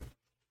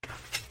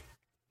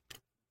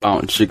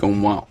Bound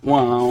chicken wow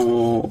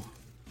wow.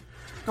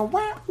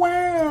 Wow,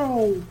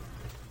 wow.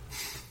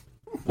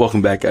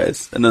 Welcome back,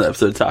 guys. Another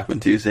episode of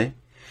Talkman Tuesday.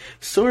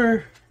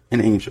 Sawyer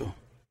and Angel.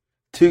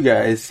 Two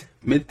guys,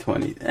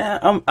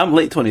 mid-20s. I'm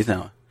late 20s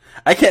now.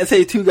 I can't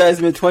say two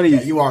guys mid-20s.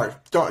 Yeah, you are.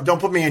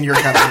 Don't put me in your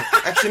category.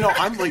 Actually, no,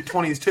 I'm late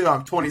 20s too.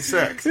 I'm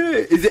 26.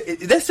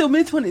 That's still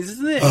mid-20s,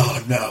 isn't it?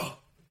 Oh, no.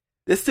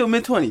 That's still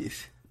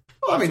mid-20s.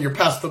 Well, I mean, you're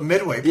past the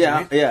midway point.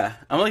 Yeah.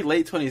 I'm like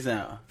late 20s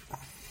now.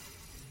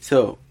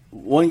 So,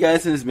 one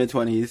guy's in his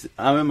mid-20s.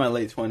 I'm in my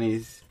late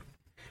 20s.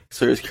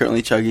 Sawyer's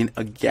currently chugging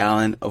a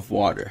gallon of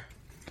water.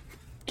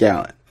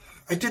 Gallon.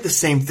 I did the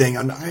same thing.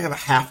 I have a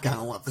half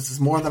gallon left. This is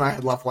more than I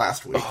had left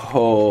last week.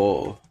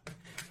 Oh.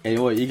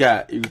 And what you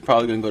got? You're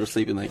probably going to go to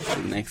sleep in like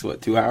the next,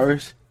 2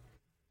 hours?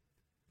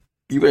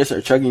 You better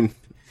start chugging.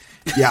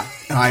 Yeah,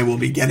 and I will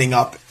be getting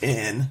up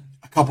in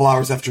a couple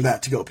hours after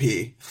that to go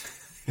pee.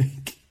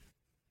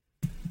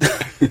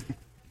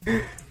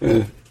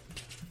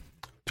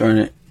 Darn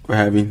it. We're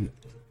having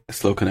a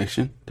slow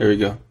connection. There we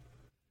go.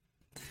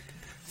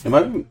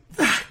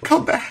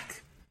 Come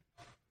back.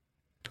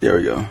 There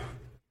we go.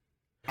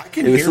 I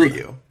can hear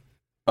you.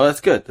 Oh,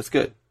 that's good. That's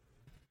good.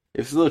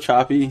 If it's a little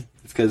choppy,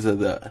 it's because of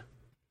the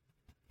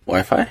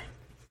Wi-Fi,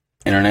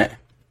 internet.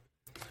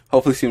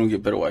 Hopefully soon we'll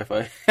get better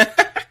Wi-Fi.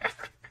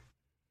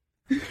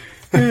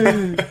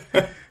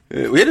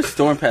 We had a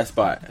storm pass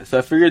by, so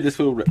I figured this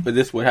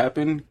would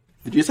happen.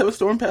 Did you just have a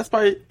storm pass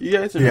by, you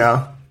guys?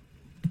 Yeah.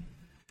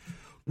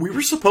 We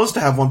were supposed to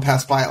have one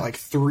pass by at like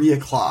 3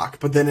 o'clock,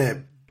 but then it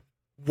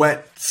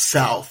went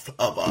south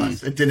of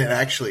us. It didn't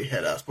actually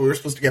hit us, but we were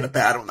supposed to get a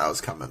bad one that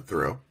was coming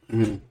through.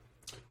 Mm-hmm.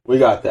 We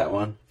got that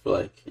one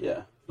for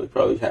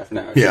probably half an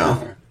hour.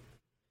 Yeah.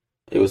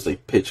 It was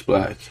like pitch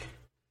black,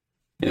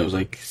 and it was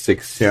like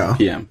 6 Yeah.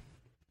 p.m.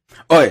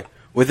 Alright,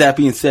 with that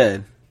being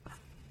said,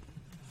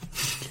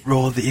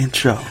 roll the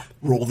intro.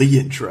 Roll the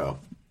intro.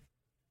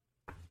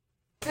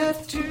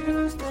 It's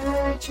Tuesday,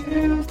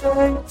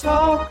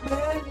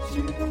 Talkman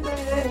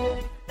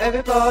Tuesday.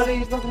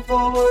 Everybody's looking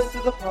forward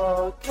to the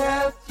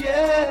podcast,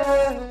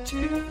 yeah.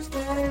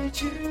 Tuesday,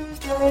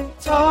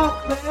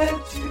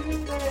 Talkman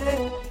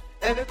Tuesday.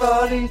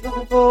 Everybody's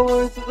looking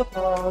forward to the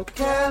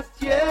podcast,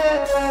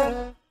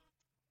 yeah.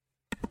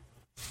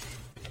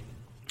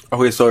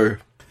 Okay, sorry.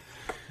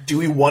 Do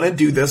we want to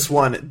do this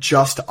one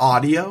just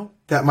audio?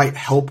 That might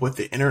help with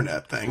the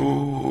internet thing.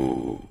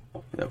 Ooh,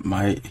 that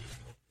might.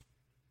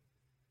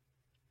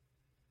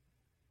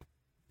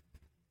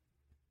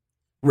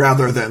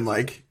 Rather than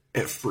like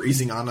it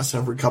freezing on us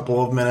every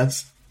couple of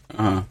minutes.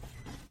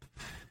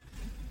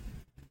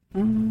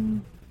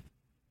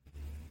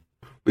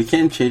 We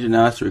can't change it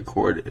now. It's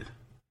recorded,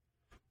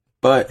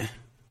 but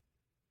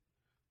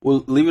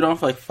we'll leave it on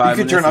for like 5 minutes.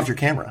 You can turn off your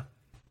camera.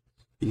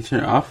 You can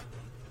turn it off.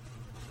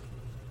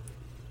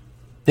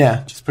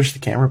 Yeah, just push the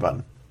camera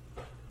button.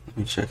 Let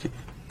me check it.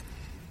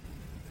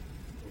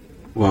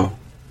 Whoa.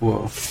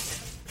 What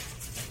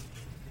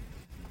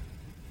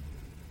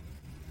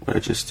did I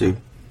just do?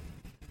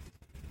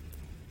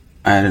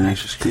 I had an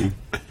extra screen.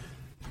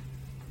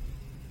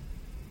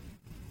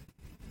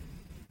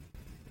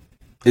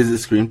 Is it the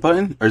screen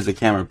button or is it the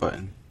camera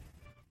button?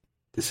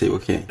 To say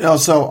okay. No,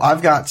 so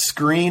I've got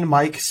screen,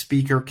 mic,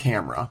 speaker,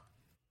 camera.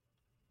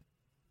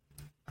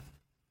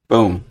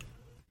 Boom.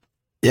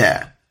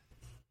 Yeah.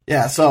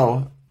 Yeah,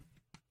 so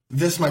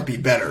this might be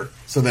better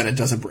so that it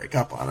doesn't break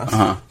up on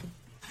us.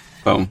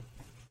 Boom.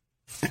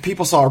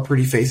 People saw our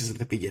pretty faces at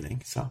the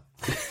beginning, so.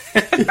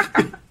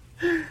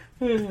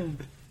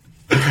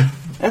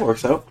 That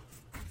works out.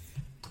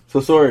 So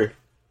sorry.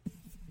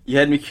 You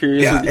had me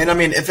curious. Yeah, and I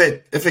mean, if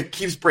it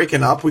keeps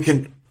breaking up, we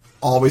can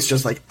always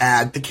just like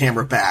add the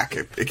camera back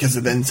because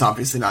then it's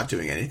obviously not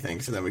doing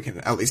anything. So then we can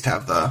at least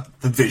have the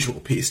visual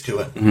piece to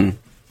it. Mm-hmm.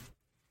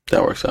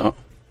 That works out.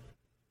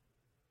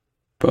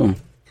 Boom.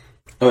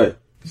 Alright,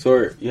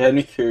 sorry. You had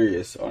me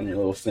curious on your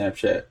little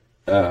Snapchat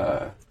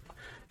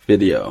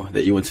video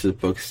that you went to the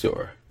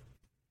bookstore.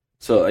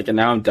 So like, and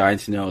now I'm dying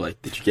to know,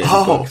 like, did you get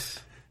any books?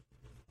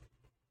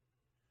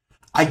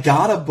 I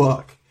got a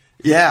book.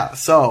 Yeah,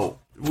 so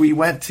we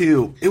went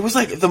to, it was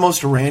like the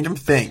most random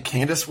thing.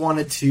 Candace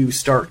wanted to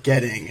start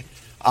getting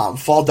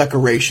fall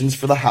decorations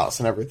for the house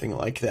and everything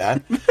like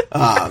that.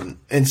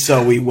 And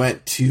so we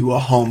went to a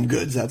Home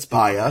Goods that's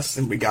by us,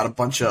 and we got a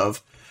bunch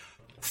of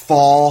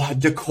fall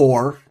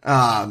decor.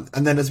 And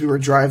then as we were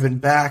driving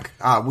back,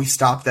 we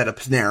stopped at a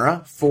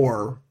Panera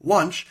for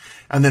lunch.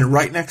 And then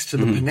right next to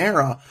the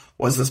Panera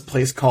was this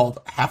place called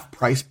Half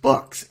Price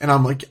Books. And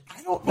I'm like,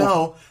 I don't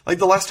know. Like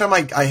the last time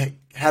I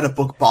had a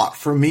book bought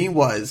for me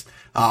was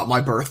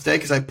my birthday,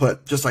 because I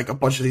put just like a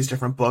bunch of these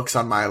different books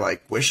on my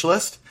like wish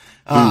list.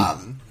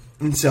 And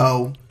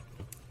so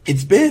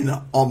it's been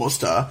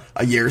almost a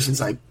year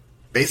since I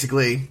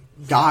basically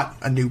got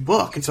a new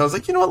book. And so I was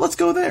like, you know what, let's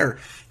go there.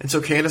 And so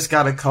Candace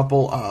got a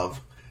couple of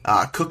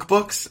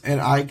cookbooks,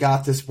 and I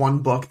got this one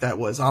book that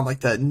was on like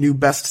the new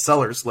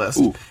bestsellers list.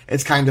 Ooh.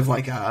 It's kind of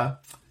like a,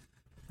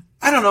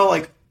 I don't know,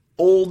 like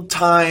old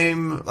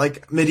time,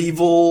 like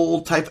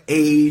medieval type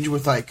age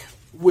with like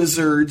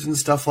wizards and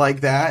stuff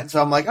like that.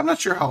 So I'm like, I'm not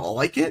sure how I'll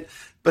like it,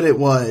 but it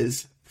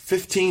was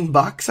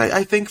 $15,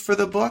 I think, for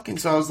the book. And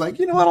so I was like,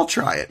 you know what, I'll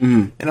try it.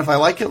 And if I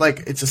like it,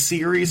 like, it's a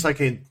series, I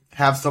can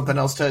have something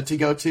else to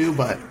go to,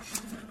 but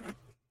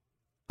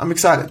I'm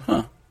excited.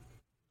 Huh.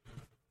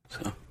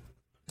 So,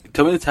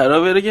 tell me the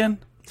title of it again.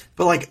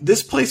 But, like,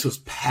 this place was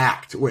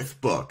packed with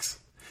books.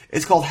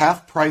 It's called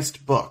Half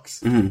Priced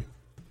Books. That's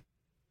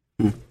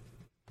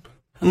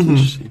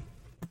interesting.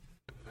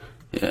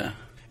 Yeah.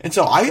 And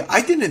so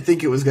I didn't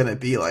think it was going to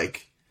be,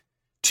 like,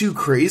 too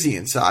crazy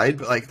inside,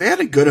 but, like, they had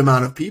a good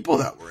amount of people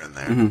that were in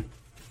there.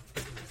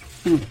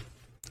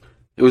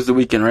 It was the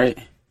weekend, right?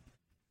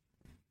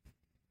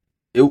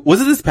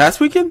 Was it this past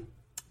weekend?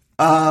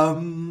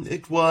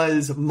 It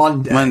was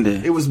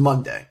Monday. It was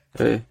Monday.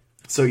 Okay.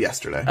 So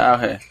yesterday. Oh,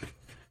 okay.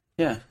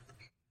 Yeah.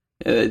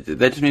 That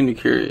just made me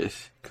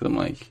curious. Because I'm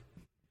like,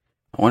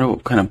 I wonder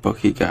what kind of book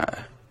he got.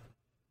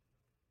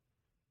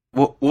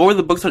 What were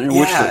the books on your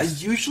wish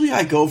list? Usually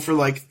I go for,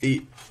 like,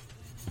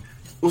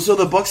 so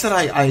the books that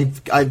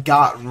I've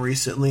gotten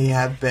recently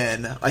have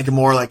been, like,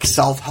 more, like,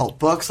 self-help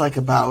books, like,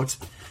 about,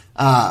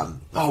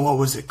 what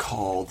was it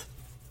called?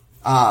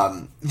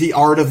 The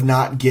Art of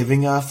Not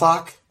Giving a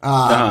Fuck,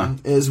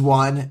 is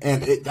one,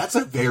 and that's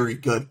a very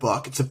good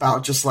book. It's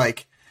about just,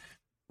 like,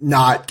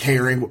 not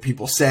caring what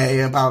people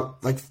say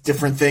about, like,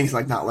 different things,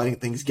 like, not letting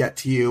things get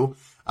to you.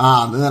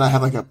 And then I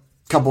have, like, a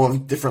couple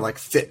of different, like,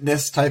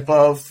 fitness type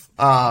of,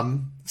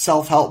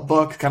 self-help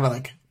book, kind of,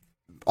 like,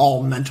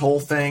 all mental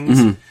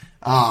things.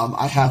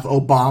 I have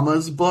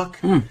Obama's book,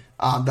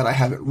 that I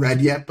haven't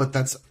read yet, but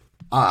that's,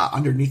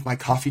 underneath my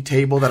coffee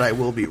table that I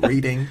will be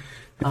reading.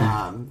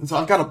 And so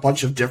I've got a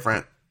bunch of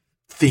different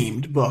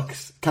themed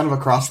books, kind of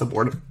across the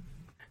board.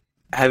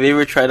 Have you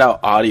ever tried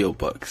out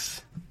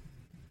audiobooks?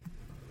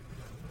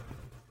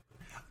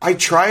 I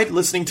tried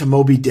listening to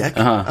Moby Dick,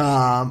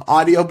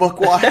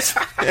 audiobook-wise,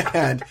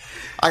 and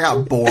I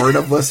got bored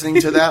of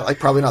listening to that. Like,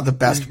 probably not the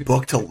best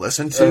book to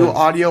listen to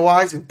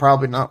audio-wise, and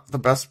probably not the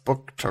best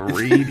book to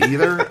read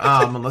either,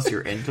 unless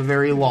you're into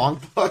very long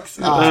books.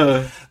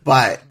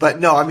 But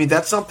no, I mean,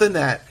 that's something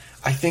that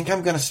I think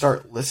I'm going to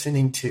start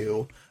listening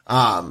to.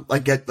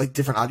 Get like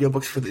different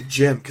audiobooks for the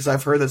gym, because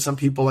I've heard that some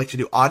people like to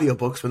do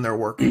audiobooks when they're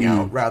working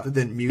out rather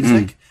than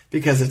music,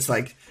 because it's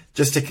like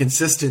just a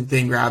consistent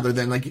thing rather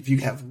than like if you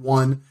have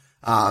one,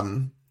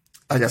 I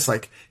guess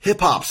like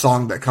hip hop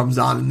song that comes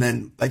on and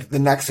then like the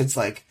next it's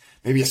like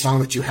maybe a song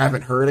that you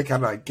haven't heard, it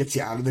kind of like gets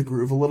you out of the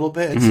groove a little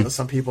bit. And so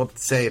some people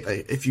say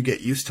that if you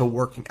get used to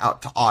working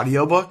out to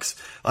audiobooks,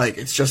 like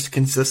it's just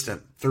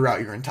consistent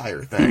throughout your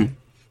entire thing.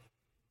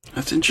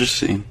 That's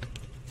interesting.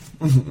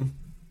 I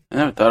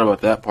never thought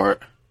about that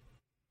part.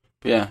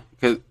 But yeah,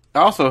 because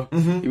also,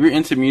 if you're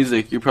into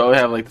music, you probably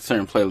have like a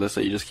certain playlist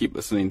that you just keep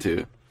listening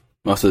to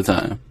most of the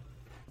time.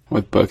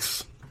 With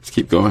books, just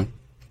keep going.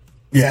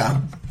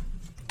 Yeah.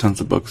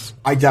 Tons of books.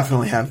 I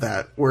definitely have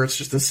that, where it's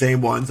just the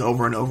same ones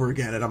over and over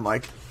again, and I'm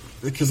like,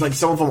 because like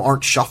some of them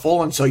aren't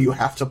shuffle, and so you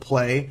have to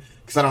play,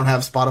 because I don't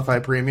have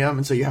Spotify Premium,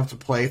 and so you have to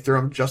play through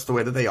them just the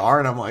way that they are,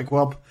 and I'm like,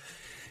 well,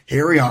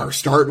 here we are,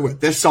 starting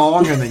with this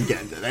song, and then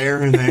getting to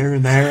there and there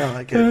and there.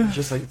 Like, it's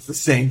just like it's the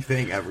same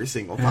thing every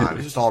single time.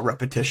 It's just all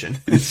repetition.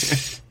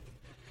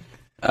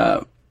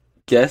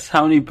 Guess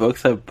how many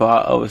books I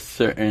bought of a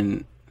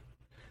certain...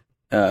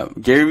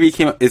 Gary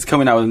Vee is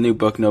coming out with a new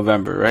book in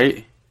November,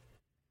 right?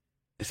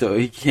 So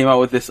he came out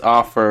with this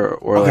offer,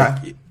 or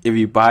like, if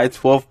you buy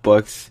 12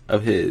 books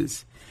of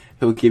his,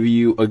 he'll give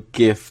you a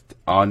gift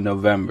on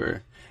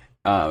November.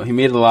 He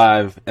made it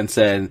live and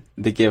said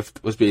the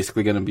gift was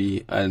basically going to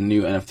be a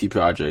new NFT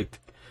project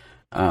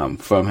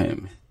from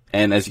him.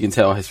 And as you can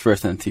tell, his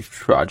first NFT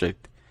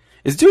project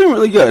is doing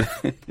really good.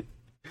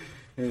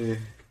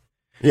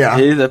 Yeah.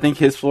 I think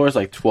his floor is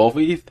like 12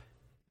 ETH.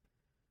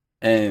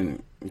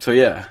 And so,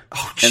 yeah.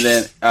 Oh, and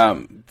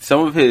then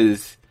some of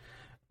his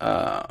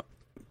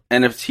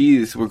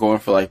NFTs were going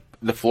for like,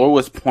 the floor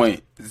was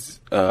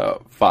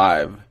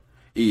 0.5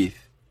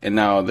 ETH. And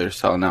now they're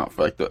selling out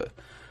for like the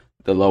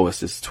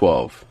lowest is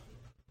 12.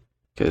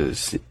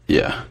 Because,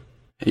 yeah,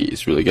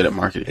 he's really good at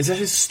marketing. Is that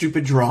his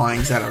stupid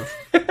drawings that are...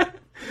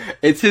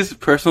 It's his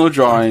personal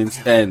drawings,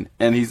 and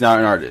he's not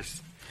an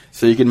artist.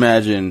 So you can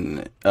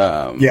imagine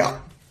a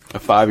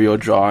 5-year-old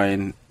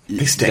drawing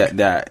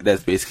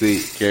that's basically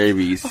Gary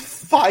Vee's.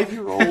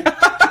 5-year-old?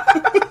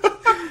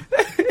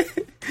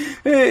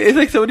 It's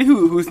like somebody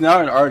who's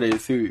not an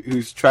artist,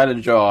 who's trying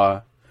to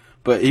draw,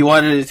 but he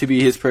wanted it to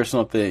be his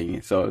personal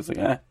thing. So it's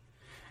like,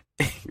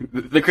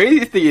 The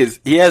craziest thing is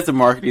he has the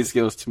marketing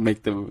skills to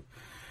make them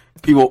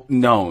people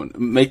known,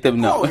 make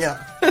them know. Oh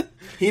yeah,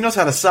 he knows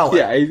how to sell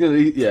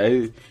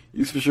it.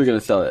 He's for sure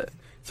gonna sell it.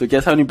 So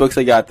guess how many books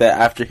I got that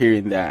after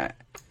hearing that?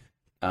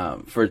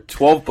 For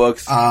 12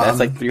 books, that's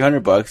like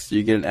 $300.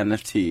 You get an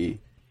NFT.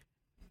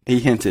 He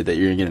hinted that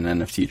you're gonna get an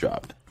NFT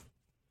dropped,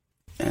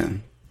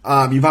 and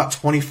you bought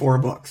 24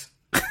 books.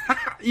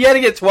 You had to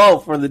get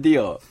 12 for the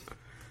deal.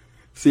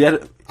 So you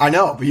had. I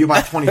know, but you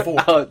bought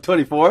 24. Oh,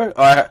 24?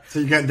 So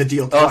you're getting the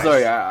deal twice. Oh,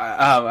 sorry.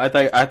 I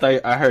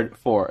thought I heard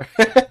 4.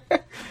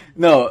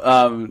 No,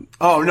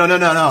 Oh,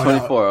 no.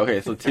 24.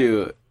 Okay, so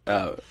 2.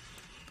 A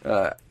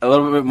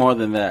little bit more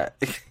than that.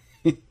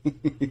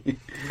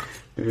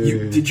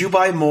 Did you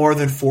buy more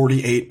than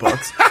 48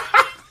 books?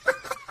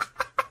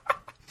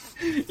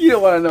 You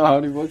don't want to know how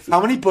many books.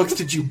 How many books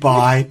did you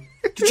buy?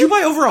 Did you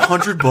buy over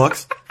 100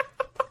 books?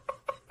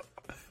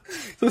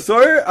 So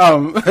Sawyer,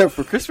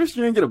 for Christmas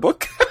you didn't get a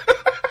book?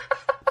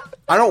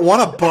 I don't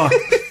want a book.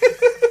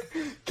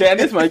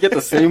 Candace might get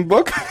the same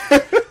book.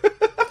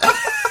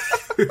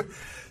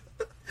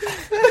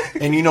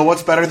 And you know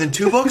what's better than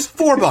 2 books?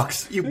 4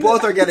 books. You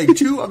both are getting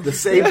 2 of the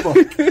same book.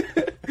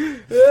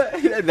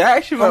 That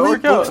actually might How many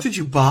work books out. did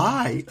you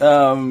buy?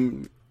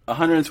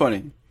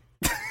 120.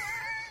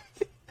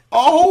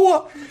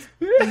 Oh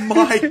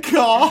my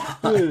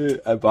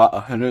god! I bought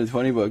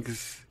 120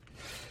 books.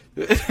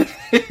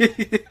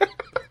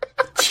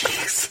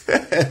 Jesus.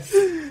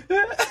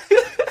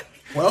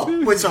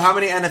 Well, wait. So how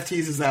many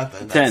NFTs is that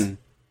then? 10.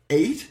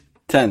 8?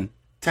 10.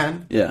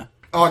 10? Yeah.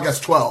 Oh, I guess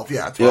 12.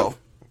 Yeah, 12. Yep.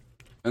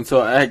 And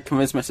so I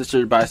convinced my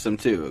sister to buy some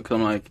too. Because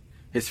I'm like,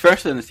 his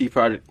first NFT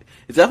project,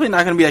 it's definitely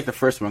not going to be like the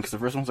first one. Because the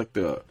first one's like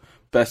the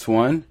best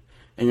one.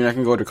 And you're not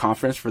going to go to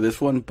conference for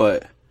this one.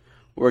 But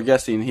we're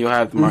guessing he'll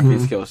have the marketing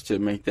skills to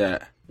make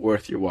that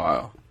worth your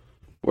while.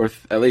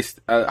 Worth, at least,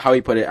 how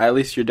he put it, at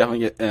least you're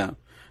definitely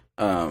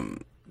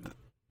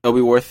it'll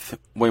be worth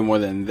way more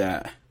than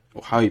that.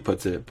 How he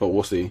puts it, but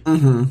we'll see.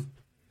 Mm-hmm.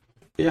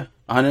 Yeah,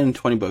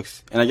 120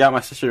 books. And I got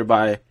my sister to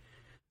buy,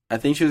 I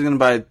think she was going to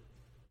buy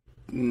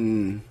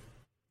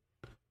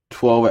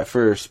 12 at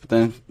first, but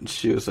then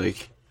she was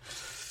like,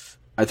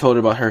 I told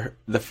her about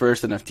the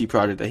first NFT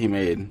project that he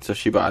made, so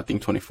she bought, I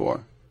think,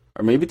 24.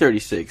 Or maybe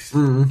 36.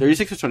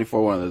 36 or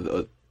 24, one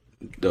of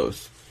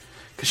those.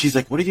 Because she's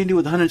like, what are you going to do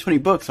with 120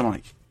 books? I'm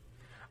like,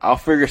 I'll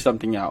figure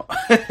something out.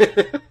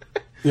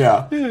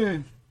 Yeah.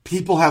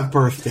 People have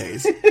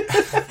birthdays.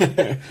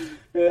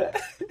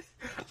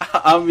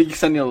 I'll be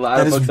sending a lot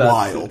That of is books out.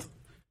 wild.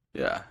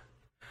 Yeah.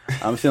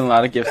 I'm sending a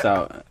lot of gifts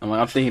out.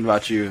 I'm thinking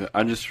about you.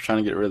 I'm just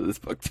trying to get rid of this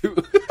book, too.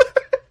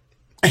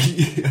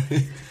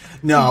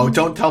 No,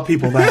 don't tell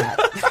people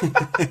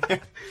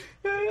that.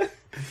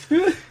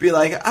 Be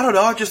like, I don't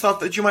know, I just thought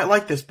that you might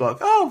like this book.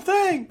 Oh,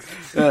 thanks.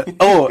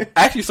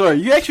 Actually,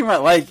 sorry. You actually might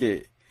like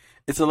it.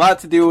 It's a lot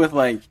to do with,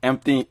 like,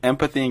 empathy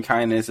and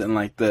kindness and,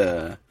 like,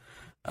 the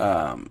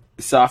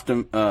soft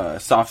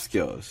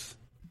skills.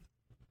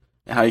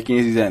 And how you can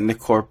use that in the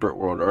corporate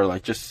world or,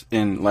 like, just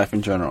in life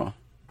in general.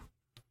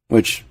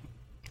 Which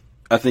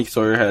I think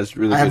Sawyer has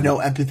really I have good... no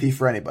empathy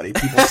for anybody.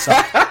 People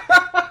suck.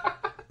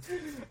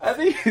 I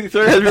think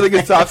Sawyer has really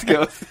good soft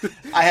skills.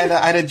 I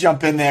had to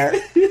jump in there.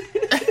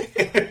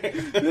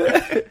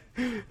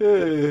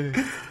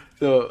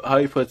 So how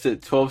he puts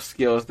it, 12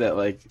 skills that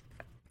like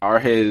are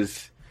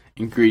his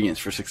ingredients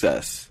for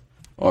success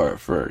or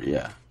for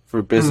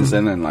business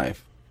and in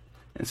life.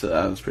 And so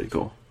that was pretty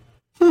cool.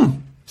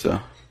 So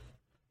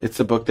it's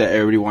a book that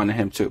everybody wanted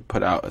him to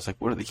put out. It's like,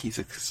 what are the keys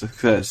to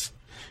success?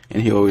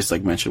 And he always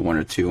like mentioned 1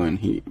 or 2, and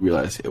he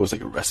realized it was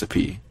like a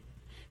recipe.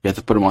 You have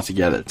to put them all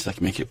together to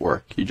like make it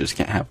work. You just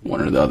can't have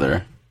one or the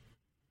other.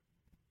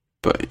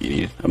 But you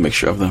need a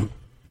mixture of them.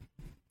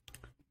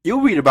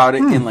 You'll read about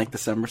it in like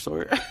December,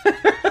 Sawyer.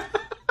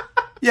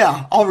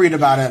 Yeah, I'll read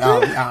about it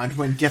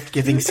when gift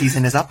giving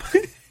season is up.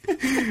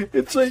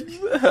 It's like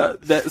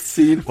that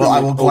scene. Well, from, I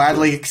like, will Oprah.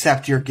 gladly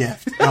accept your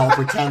gift. And I'll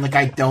pretend like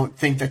I don't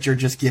think that you're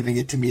just giving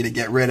it to me to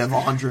get rid of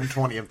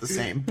 120 of the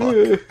same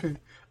book.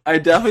 I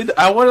want to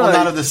Well, like,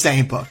 not of the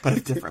same book, but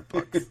of different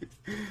books.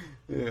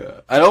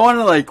 yeah. I don't want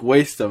to like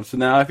waste them. So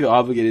now I feel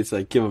obligated to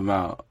like give them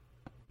out.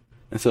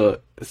 And so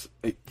it's,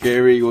 like,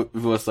 Gary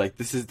was like,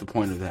 "This is the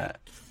point of that.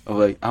 Of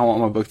like, I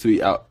want my book to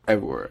be out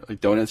everywhere.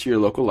 Like, donate to your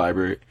local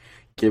library,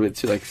 give it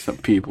to like some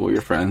people,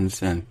 your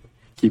friends, and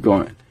keep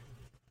going."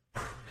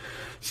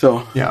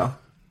 So Yeah.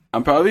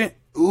 I'm probably.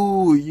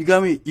 Ooh, you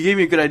gave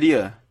me a good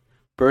idea.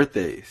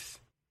 Birthdays.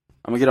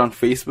 I'm gonna get on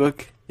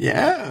Facebook,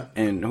 Yeah.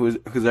 and who's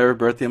ever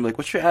birthday, I'm like,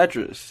 "What's your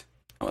address?"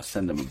 I'm gonna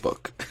send them a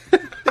book.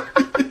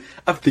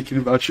 I'm thinking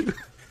about you.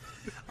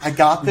 I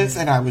got this,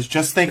 and I was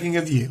just thinking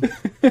of you.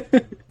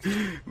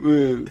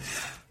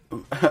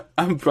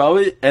 I'm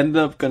probably end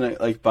up gonna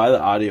like buy the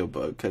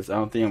audiobook because I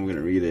don't think I'm gonna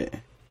read it.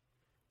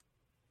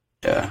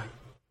 Yeah,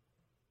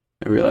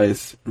 I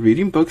realize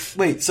reading books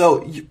Wait,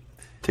 so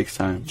takes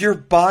time. you're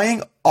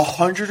buying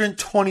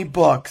 120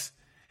 books,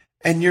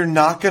 and you're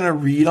not gonna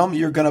read them.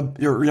 You're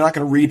not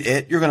gonna read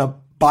it. You're gonna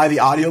buy the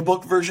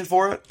audiobook version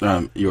for it.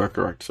 You are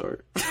correct, sorry.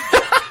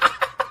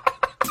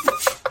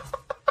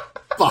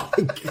 My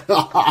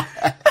God.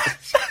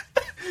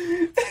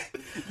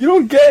 You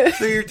don't get it.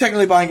 So you're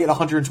technically buying it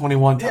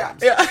 121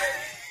 times. Yeah.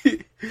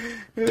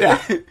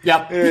 Yeah.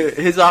 Yep.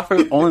 His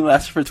offer only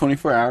lasted for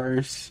 24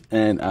 hours,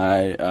 and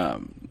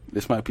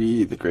this might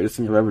be the greatest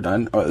thing I've ever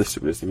done, or the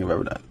stupidest thing I've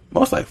ever done.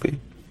 Most likely.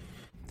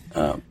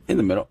 In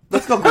the middle.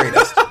 Let's go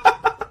greatest.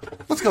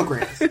 Let's go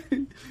greatest.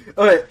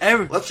 Okay,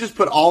 Let's just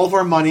put all of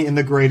our money in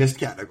the greatest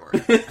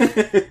category.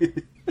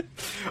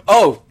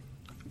 oh,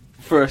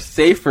 for a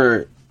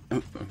safer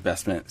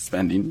investment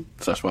spending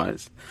such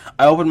wise.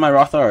 I opened my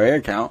Roth IRA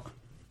account.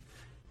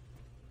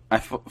 I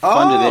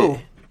funded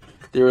it.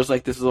 There was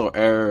like this little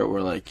error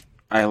where like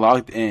I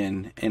logged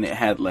in and it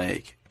had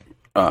like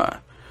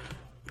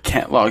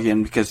can't log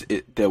in because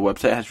the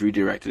website has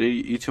redirected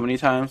you too many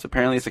times.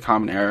 Apparently, it's a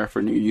common error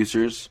for new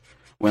users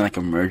when like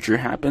a merger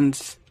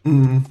happens.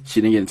 Mm-hmm.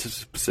 She didn't get into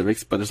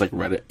specifics, but there's like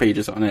Reddit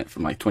pages on it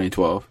from like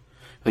 2012.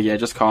 Like, yeah,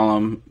 just call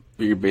them.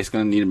 You're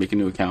basically gonna need to make a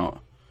new account.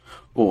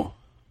 Well,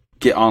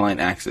 get online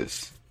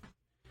access,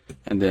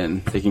 and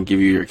then they can give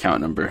you your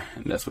account number,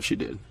 and that's what she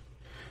did.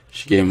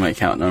 She gave me my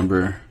account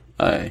number.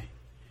 I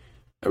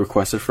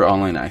requested for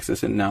online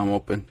access, and now I'm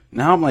open.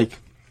 Now I'm like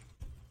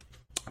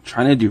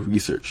trying to do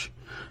research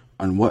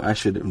on what I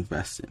should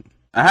invest in.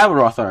 I have a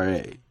Roth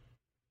IRA.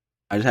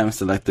 I just haven't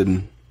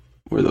selected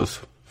where those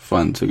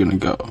funds are going to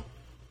go.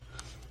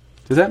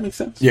 Does that make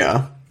sense?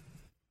 Yeah.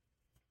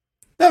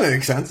 That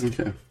makes sense.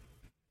 Okay.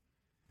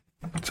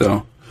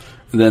 So,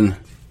 and then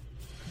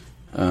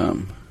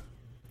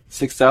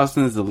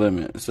 6,000 is the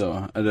limit. So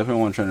I definitely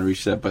want to try to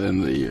reach that by the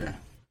end of the year.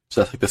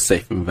 So that's like the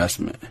safe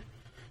investment.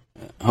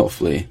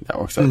 Hopefully that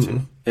works out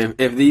too.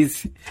 If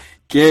these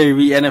Gary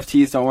Vee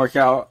NFTs don't work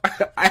out,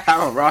 I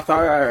have a Roth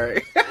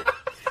IRA.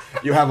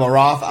 You have a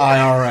Roth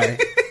IRA.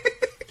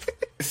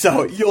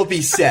 So you'll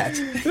be set.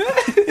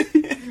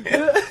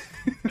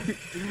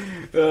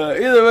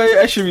 Either way,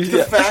 I should be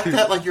set. The fact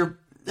that like you're...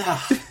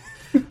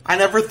 I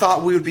never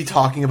thought we would be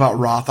talking about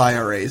Roth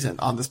IRAs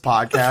on this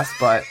podcast,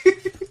 but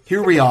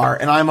here we are,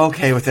 and I'm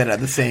okay with it at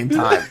the same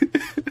time.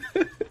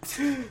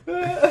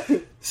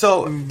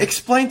 So,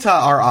 explain to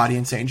our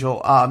audience,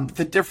 Angel,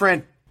 the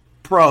different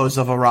pros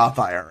of a Roth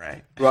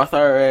IRA. Roth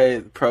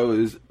IRA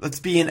pros. Let's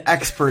be an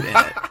expert in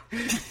it.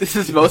 This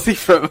is mostly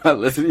from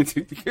listening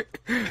to.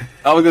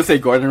 I was gonna say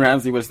Gordon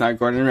Ramsay, but it's not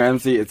Gordon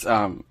Ramsay. It's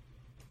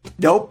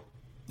Nope.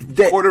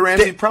 Gordon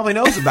Ramsay probably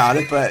knows about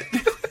it, but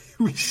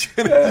we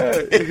should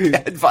take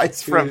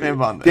advice from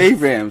him on this.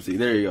 Dave Ramsey.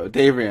 There you go,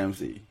 Dave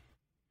Ramsey.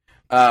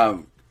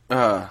 Roth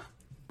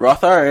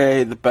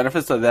IRA. The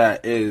benefits of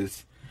that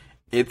is,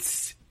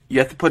 you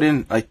have to put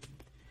in like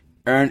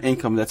earned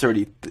income that's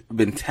already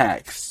been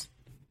taxed.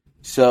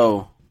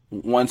 So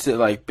once it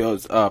like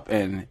builds up,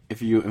 and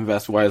if you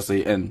invest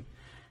wisely and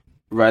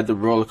ride the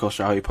roller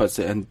coaster, how he puts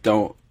it, and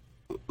don't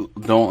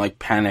like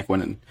panic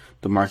when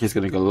the market's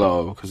gonna go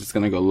low, because it's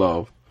gonna go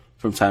low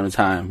from time to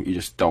time. You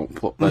just don't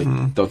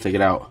don't take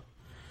it out.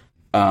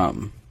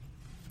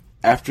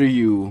 After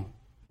you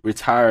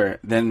retire,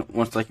 then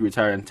once like you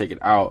retire and take it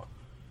out,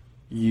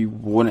 you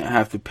wouldn't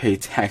have to pay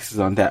taxes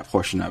on that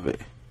portion of it.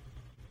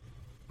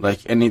 Like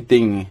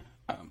anything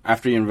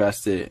after you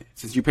invest it,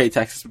 since you pay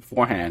taxes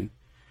beforehand,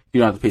 you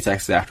don't have to pay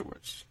taxes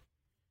afterwards.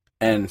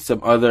 And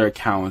some other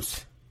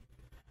accounts,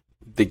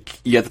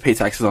 you have to pay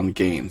taxes on the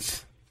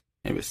gains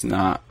if it's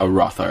not a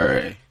Roth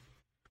IRA.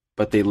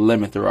 But they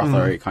limit the Roth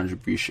IRA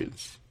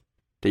contributions.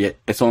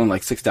 It's only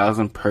like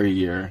 $6,000 per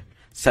year,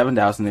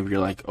 $7,000 if you're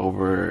like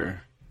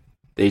over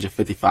the age of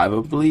 55,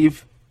 I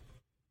believe.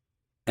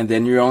 And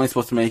then you're only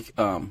supposed to make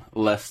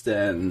less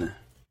than,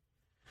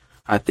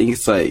 I think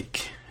it's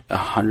like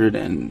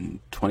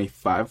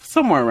 125,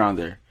 somewhere around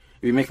there.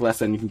 If you make less,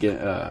 then you can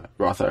get a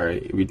Roth IRA.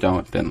 If you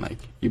don't, then like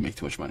you make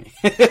too much money.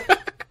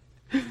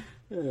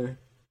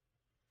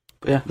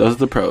 But yeah, those are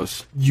the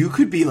pros. You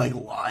could be like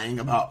lying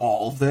about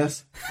all of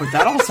this, but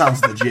that all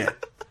sounds legit.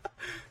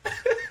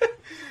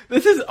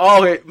 This is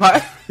all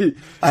my. This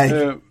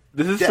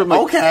is from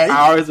like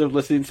hours of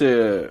listening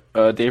to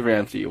Dave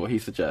Ramsey. What he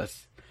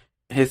suggests.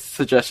 His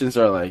suggestions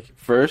are like,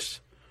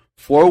 first,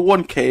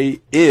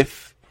 401k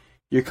if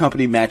your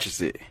company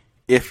matches it.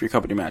 If your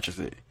company matches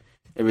it.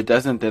 If it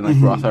doesn't, then like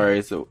Roth IRA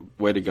is the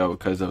way to go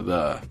because of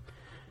the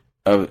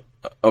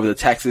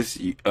taxes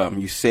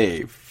you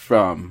save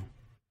from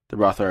the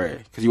Roth IRA,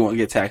 because you won't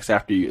get taxed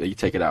after you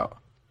take it out,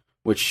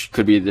 which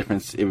could be the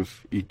difference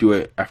if you do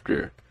it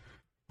after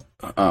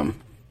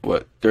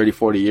 30,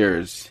 40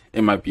 years.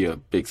 It might be a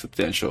big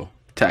substantial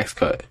tax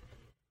cut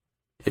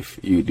if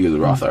you do the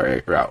Roth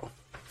IRA route.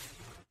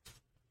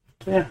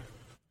 Yeah.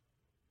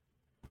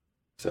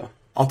 So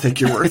I'll take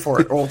your word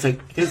for it, or I'll take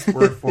his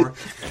word for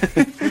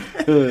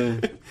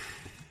it.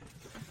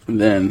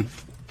 And then,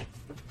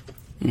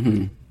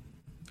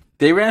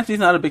 Dave Ramsey's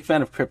not a big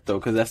fan of crypto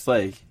because that's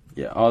like,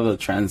 all the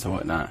trends and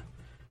whatnot.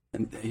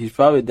 And he's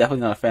probably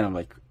definitely not a fan of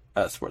like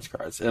sports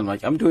cards. And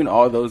like, I'm doing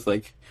all those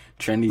like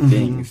trendy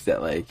things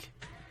that like,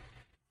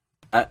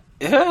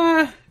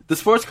 the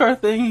sports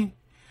card thing.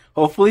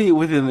 Hopefully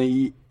within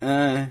the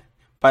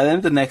by the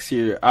end of next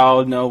year,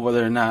 I'll know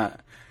whether or not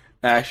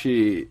I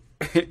actually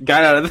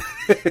got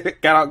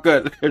out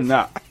good or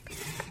not.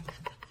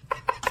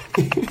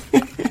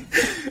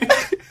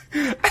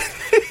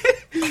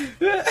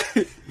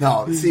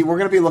 No, see, we're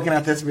going to be looking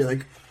at this and be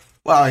like,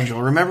 wow,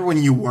 Angel, remember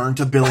when you weren't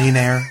a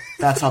billionaire?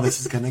 That's how this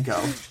is going to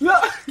go. No.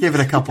 Give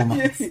it a couple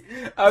months.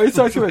 I always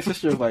talk to my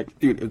sister, like,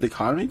 dude, if the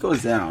economy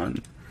goes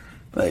down,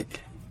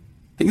 like,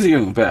 things are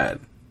going bad.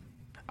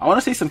 I want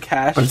to see some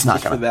cash but it's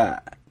not just for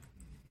that.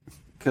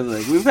 Because,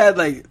 like, we've had,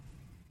 like,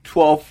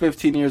 12,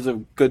 15 years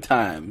of good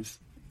times.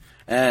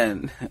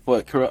 And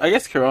I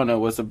guess Corona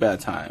was a bad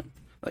time,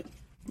 like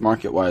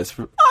market wise.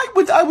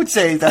 I would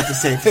say that's a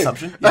safe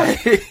assumption. Yeah.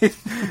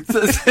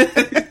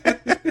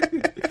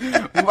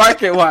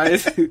 Market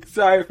wise,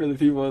 sorry for the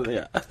people.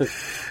 Yeah,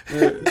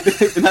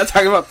 not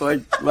talking about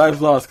like lives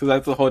lost because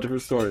that's a whole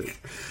different story.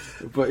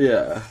 But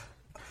yeah,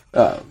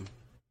 Well,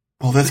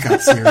 this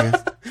got serious.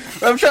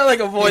 I'm trying to like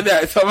avoid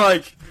that, so I'm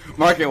like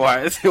market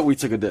wise, we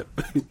took a dip.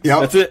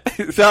 Yep. That's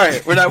it.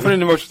 Sorry, we're not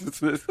putting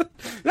emotions into this.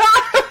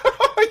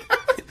 Oh my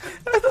god,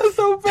 that's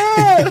so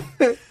bad.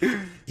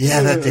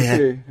 Yeah, that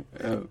did.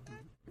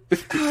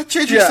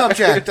 Change your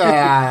subject.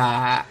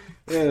 Yeah.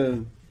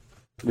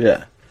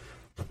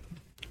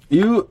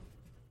 You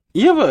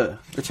have a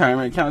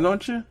retirement account,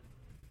 don't you?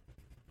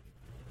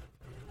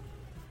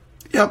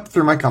 Yep,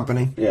 through my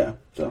company. Yeah,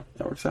 so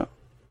that works out.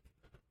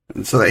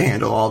 So they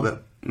handle all of it.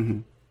 Mm-hmm.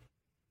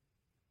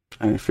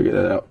 I need to figure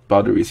that out.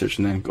 I'll do research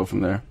and then go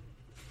from there.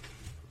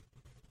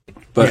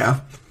 But yeah.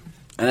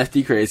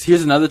 NFT craze.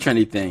 Here's another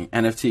trendy thing.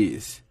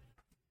 NFTs.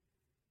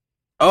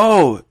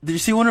 Oh, did you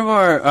see one of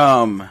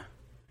our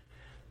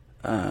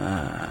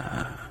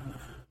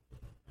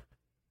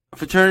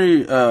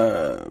fraternity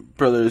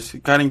brothers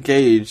got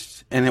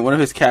engaged, and one of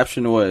his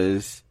caption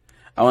was,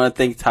 "I want to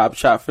thank Top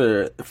Shot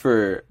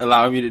for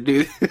allowing me to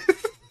do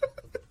this."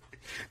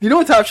 You know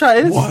what Top Shot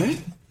is? What?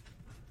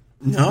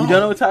 No. You don't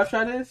know what Top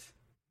Shot is?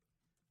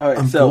 All right,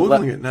 I'm so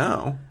Googling it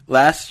now.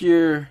 last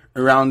year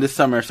around this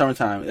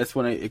summertime, that's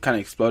when it kind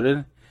of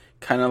exploded.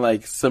 Kind of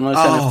like similar to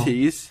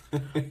NFTs,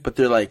 but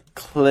they're like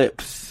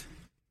clips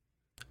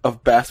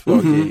of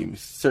basketball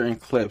games, certain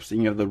clips,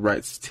 and you have the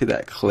rights to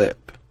that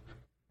clip.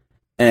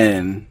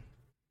 And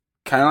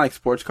kind of like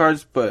sports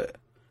cards, but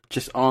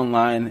just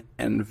online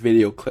and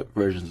video clip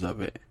versions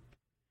of it.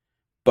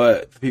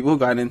 But the people who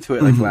got into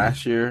it like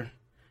last year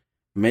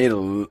made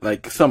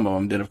like some of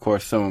them did, of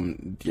course. Some of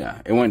them, yeah,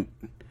 it went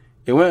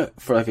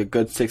for like a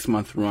good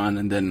 6-month run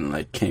and then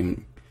like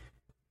came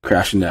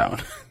crashing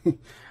down.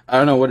 I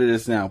don't know what it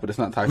is now, but it's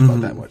not talked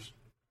about that much.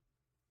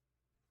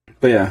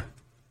 But yeah,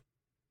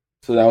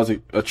 so that was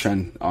a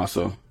trend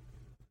also.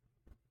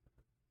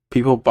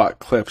 People bought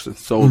clips and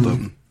sold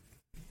them.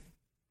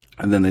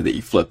 And then they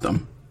flipped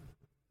them.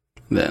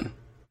 Then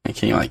it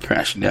came like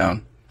crashing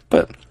down.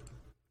 But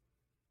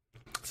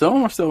some of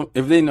them are still,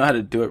 if they know how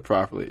to do it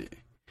properly,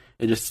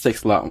 it just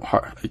takes a lot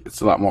hard. It's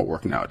a lot more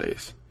work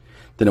nowadays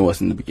than it was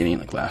in the beginning,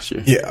 like last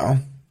year. Yeah.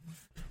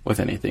 With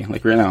anything.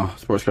 Like right now,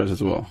 sports cards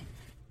as well.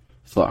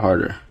 It's a lot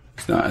harder.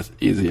 It's not as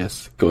easy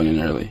as going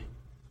in early.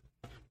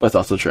 But it's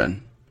also a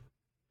trend.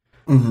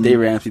 Dave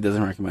Ramsey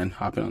doesn't recommend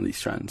hopping on these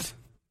trends.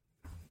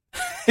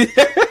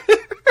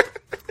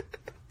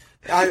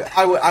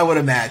 I would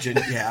imagine,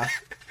 yeah.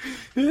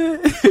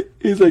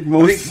 He's like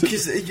most.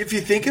 Because if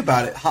you think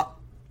about it,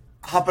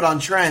 hopping on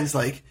trends,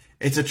 like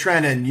it's a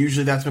trend, and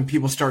usually that's when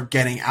people start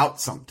getting out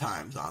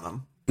sometimes on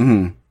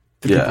them.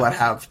 The people that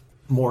have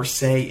more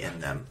say in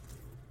them.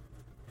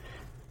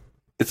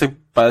 It's like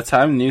by the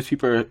time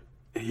newspaper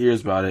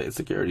hears about it, it's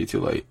like already too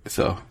late.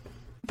 So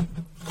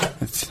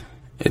it's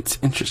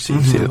interesting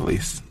to say the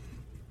least.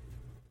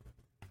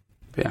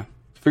 But yeah,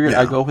 figured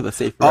I'd go with a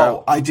safe route.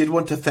 Oh, I did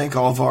want to thank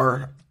all of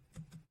our.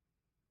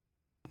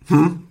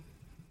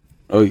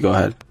 Oh, you go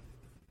ahead.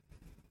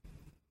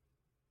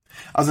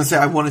 I was gonna say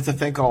I wanted to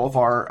thank all of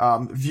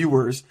our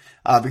viewers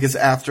because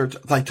after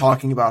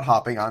talking about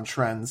hopping on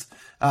trends,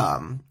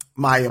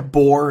 my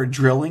bore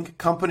drilling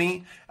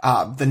company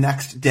the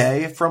next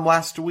day from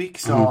last week,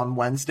 so on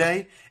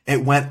Wednesday,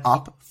 it went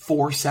up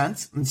 4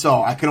 cents, and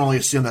so I can only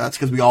assume that's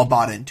because we all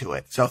bought into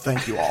it. So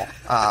thank you all.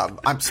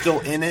 I'm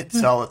still in it,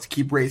 so let's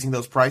keep raising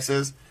those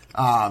prices.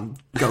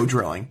 Go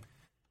drilling.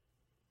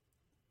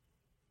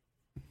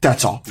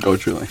 That's all. Go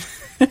drilling.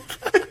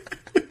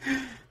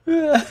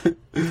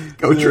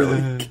 Go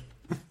drilling.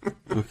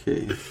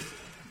 Okay.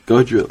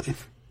 Go drilling.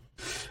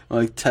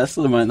 Like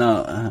Tesla might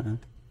not.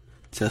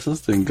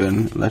 Tesla's doing good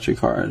in electric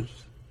cars.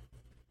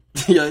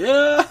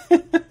 yeah.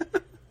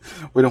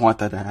 We don't want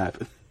that to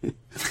happen.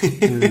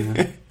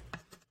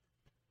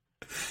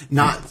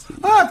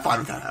 I'm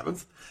fine if that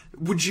happens.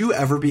 Would you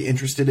ever be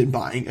interested in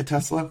buying a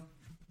Tesla?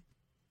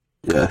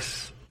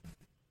 Yes.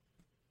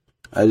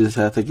 I just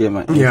have to get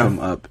my income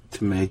up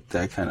to make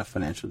that kind of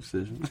financial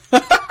decision.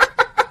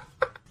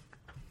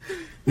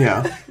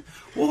 Yeah.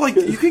 Well, like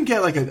you can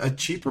get like a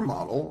cheaper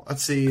model.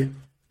 Let's see,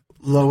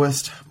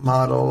 lowest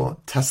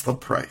model Tesla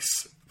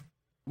price.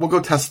 We'll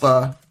go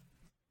Tesla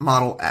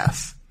Model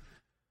S.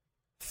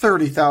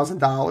 $30,000,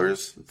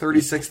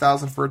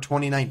 $36,000 for a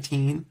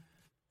 2019.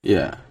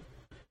 Yeah,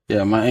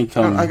 my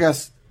income. I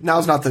guess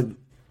now's not the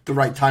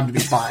right time to be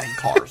buying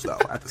cars though.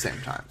 At the same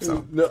time,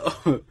 so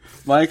no,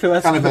 my income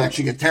has kind of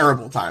actually a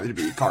terrible time to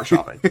be car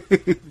shopping.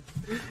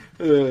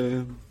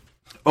 The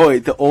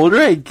older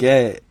I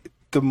get,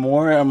 the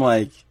more I'm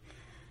like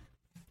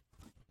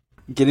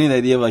getting the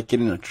idea of like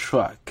getting a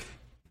truck.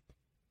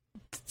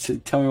 So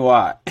tell me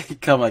why.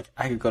 I'm like,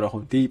 I could go to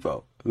Home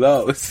Depot,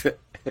 Lowe's.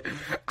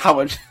 How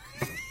much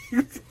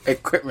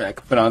equipment I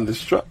could put on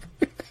this truck?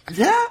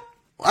 Yeah,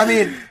 I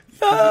mean,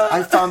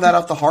 I found that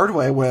out the hard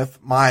way with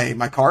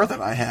my car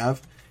that I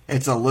have.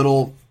 It's a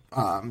little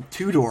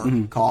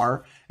 2-door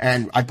car,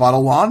 and I bought a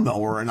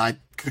lawnmower, and I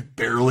could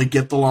barely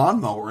get the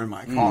lawnmower in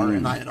my car,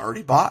 and I had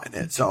already bought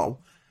it. So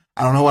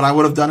I don't know what I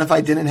would have done if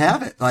I didn't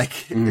have it.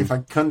 Like if I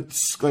couldn't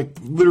like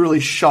literally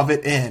shove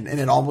it in, and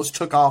it almost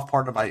took off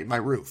part of my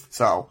roof.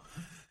 So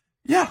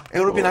yeah, it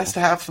would be nice to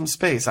have some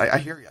space. I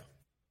hear you.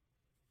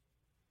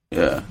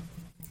 Yeah.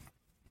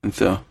 And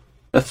so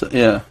that's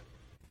yeah.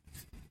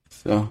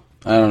 So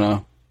I don't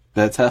know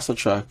that Tesla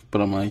truck,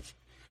 but I'm like,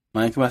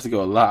 my income has to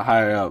go a lot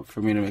higher up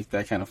for me to make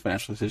that kind of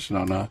financial decision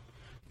on a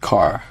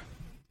car,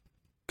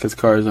 because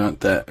cars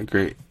aren't that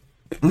great,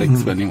 like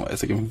spending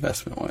wise, like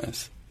investment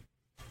wise,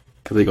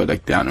 because they go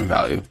like down in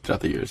value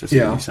throughout the years as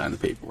soon as you sign the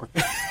paperwork.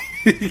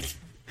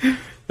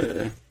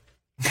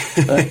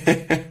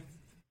 But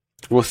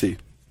we'll see.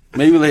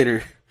 Maybe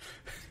later.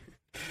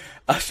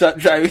 I'll stop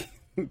driving.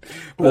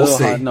 We'll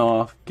see. No,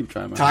 I'll keep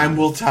trying. Time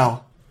will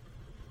tell.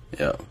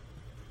 Yeah.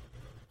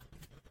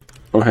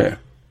 Okay.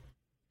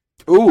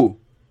 Ooh.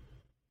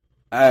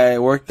 I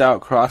worked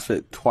out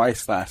CrossFit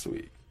twice last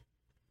week.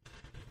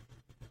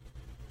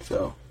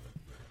 So,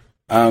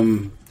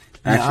 actually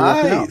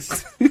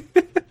nice.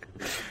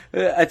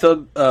 I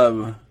told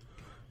the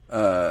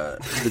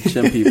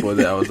gym people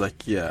that I was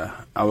like, yeah,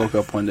 I woke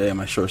up one day and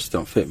my shorts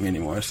don't fit me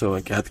anymore, so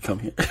like I had to come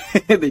here.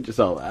 They just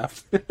all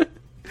laughed.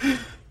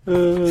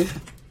 It's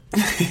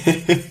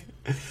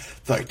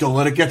like, don't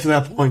let it get to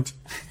that point.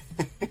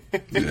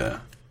 Yeah.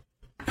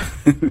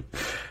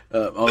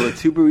 The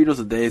 2 burritos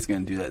a day is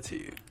gonna do that to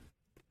you.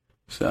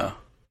 So,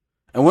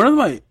 and one of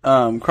my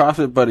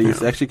CrossFit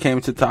buddies actually came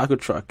to Taco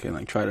Truck and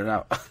like tried it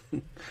out.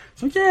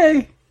 So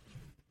yay!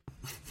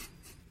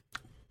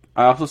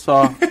 I also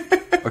saw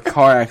a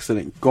car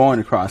accident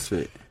going to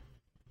CrossFit.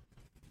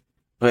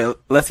 Wait,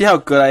 let's see how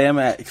good I am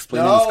at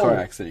explaining this car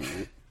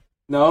accident.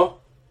 No?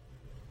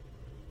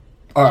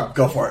 Alright,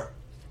 go for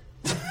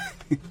it.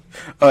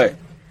 Alright,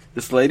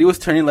 this lady was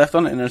turning left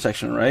on the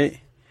intersection, right?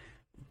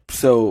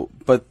 So,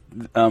 but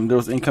there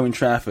was incoming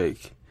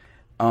traffic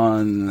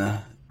on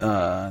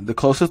the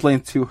closest lane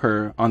to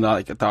her on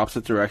the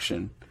opposite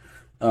direction.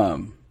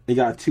 They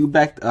got too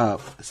backed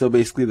up, so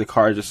basically the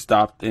car just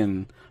stopped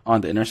on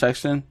the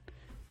intersection.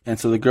 And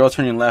so the girl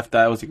turning left,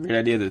 that was a great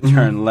idea to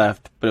turn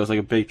left, but it was like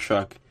a big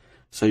truck,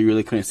 so you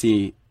really couldn't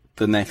see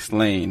the next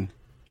lane.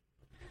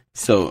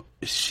 So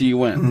she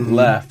went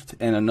left,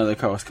 and another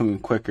car was coming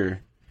quicker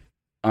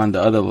on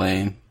the other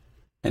lane,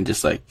 and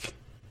just like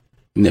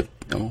hit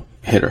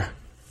her.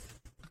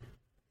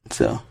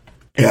 So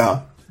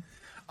yeah,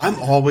 I'm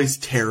always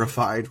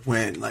terrified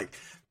when like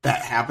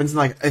that happens.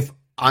 Like if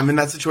I'm in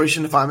that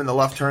situation, if I'm in the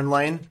left turn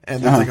lane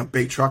and there's like a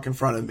big truck in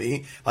front of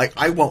me, like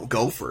I won't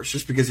go first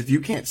just because if you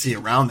can't see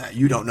around that,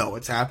 you don't know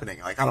what's happening.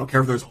 Like I don't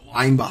care if there's a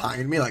line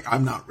behind me, like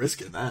I'm not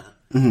risking that.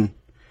 Mm-hmm.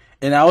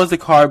 And I was the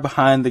car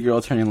behind the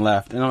girl turning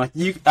left, and I'm like,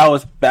 I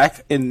was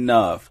back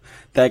enough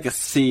that I could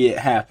see it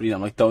happening.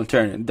 I'm like, don't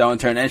turn,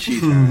 and she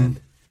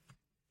turned.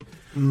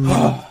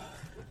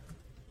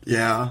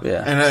 Yeah.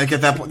 And like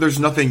at that point, there's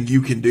nothing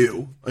you can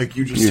do. Like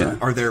you just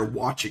are there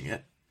watching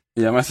it.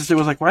 Yeah, my sister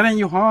was like, why didn't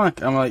you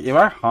honk? I'm like, if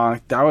I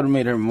honked, that would have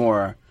made her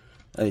more,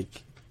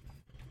 like,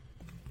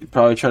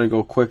 probably try to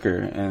go quicker.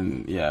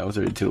 And, yeah, it was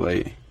already too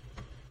late.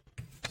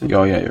 Like,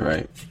 oh, yeah, you're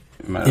right.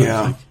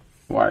 Yeah. Like,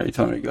 why are you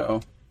telling me to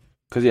go?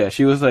 Because, yeah,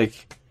 she was,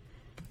 like,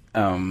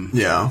 going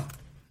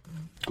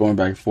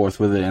back and forth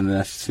with it. And then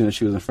as soon as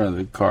she was in front of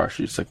the car,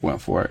 she just, like,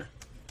 went for it.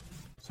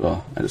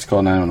 So I just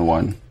called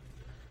 911.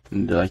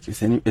 And they're like,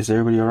 is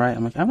everybody all right?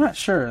 I'm like, I'm not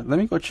sure. Let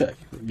me go check.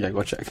 Yeah,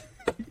 go check.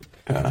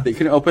 They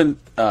couldn't open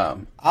so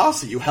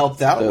you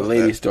helped out the with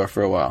ladies' store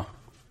for a while.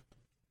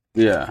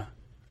 Yeah.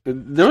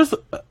 There was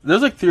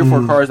like 3 or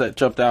 4 cars that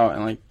jumped out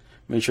and like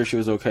made sure she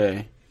was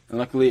okay. And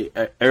luckily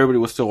everybody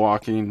was still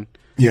walking.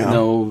 Yeah.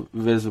 No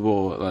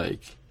visible like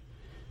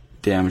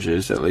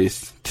damages, at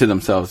least to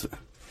themselves.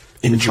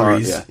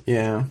 Injuries.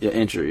 Yeah,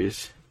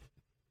 injuries.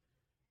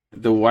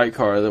 The white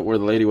car where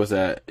the lady was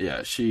at,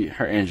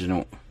 her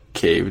engine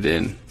caved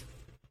in.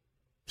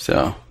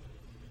 So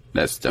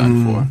that's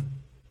done for.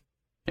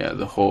 Yeah,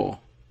 the whole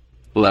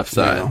left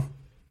side.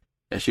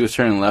 Yeah, she was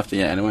turning left,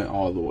 and it went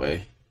all the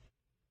way.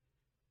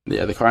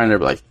 Yeah, the car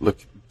ended up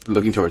like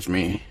looking towards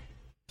me.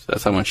 So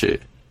that's how much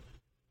it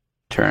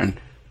turned.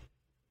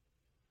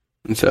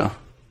 And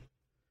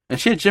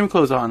she had gym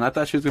clothes on. I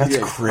thought she was gonna be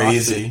like,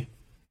 crazy. CrossFit.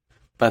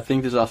 But I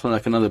think there's also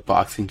like another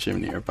boxing gym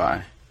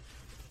nearby.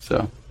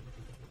 So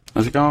I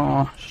was like,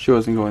 oh, she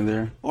wasn't going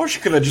there. Or she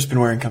could have just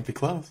been wearing comfy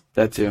clothes.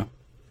 That too.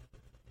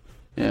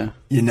 Yeah.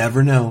 You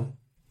never know.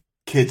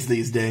 Kids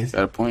these days.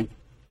 Got a point.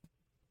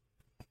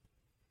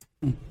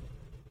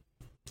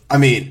 I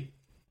mean,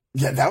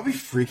 yeah, that would be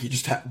freaky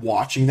just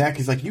watching that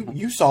because, like,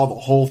 you saw the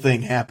whole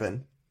thing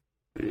happen.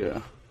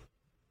 Yeah.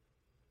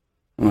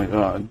 I'm like,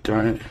 oh,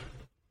 darn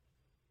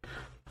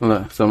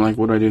it. So I'm like,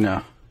 what do I do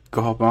now?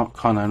 Go help him out?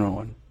 Call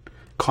 911.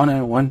 Call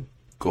 911?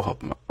 Go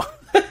help him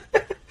out.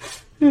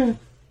 Yeah.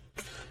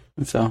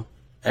 And so,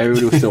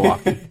 everybody was still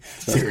walking.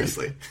 So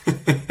seriously.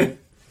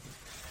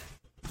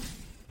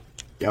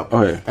 Yep.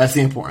 Okay. That's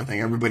the important thing.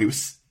 Everybody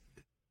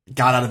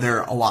got out of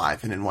there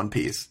alive and in one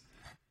piece.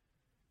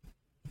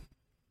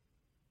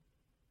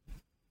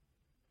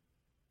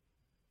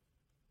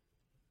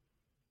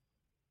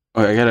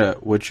 Okay, I got a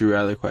would you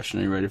rather question.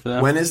 Are you ready for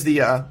that? When is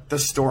the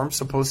storm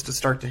supposed to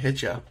start to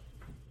hit you?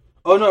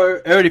 Oh no,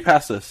 it already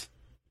passed us.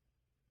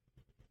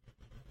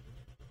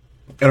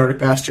 It already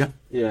passed you?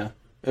 Yeah.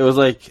 It was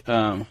like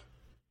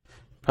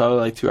probably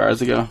like 2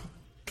 hours ago.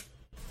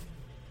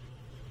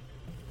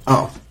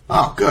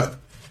 Oh, good.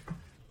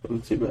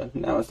 Wasn't too bad.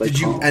 Now it's like Did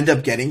you calm. end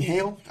up getting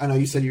hail? I know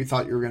you said you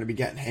thought you were going to be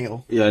getting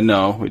hail. Yeah,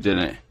 no, we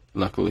didn't.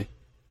 Luckily.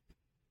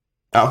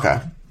 Okay.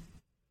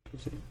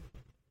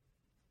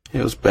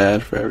 It was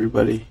bad for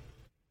everybody.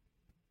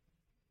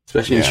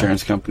 Especially Yeah.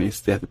 insurance companies.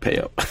 They have to pay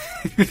up.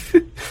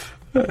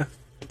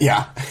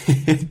 Yeah.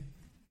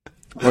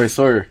 Alright,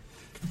 Sawyer.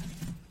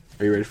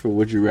 Are you ready for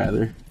would you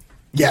rather?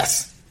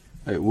 Yes.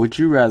 Alright, would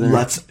you rather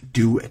Let's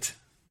do it.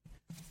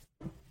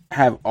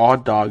 have all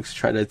dogs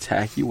try to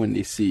attack you when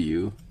they see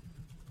you,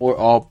 or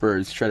all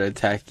birds try to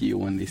attack you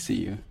when they see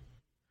you?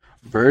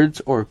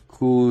 Birds or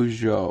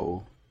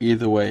Cujo?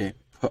 Either way,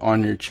 put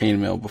on your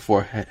chainmail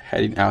before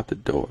heading out the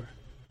door.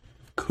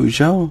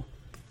 Cujo?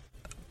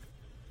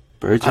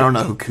 Birds? I don't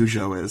know who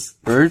Cujo is.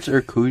 Birds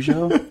or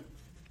Cujo?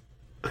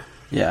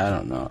 Yeah, I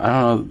don't know. I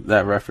don't know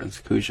that reference,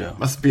 Cujo.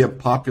 Must be a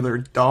popular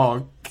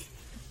dog.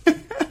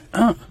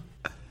 I'm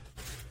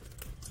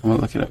gonna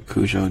look it up.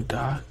 Cujo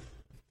dog.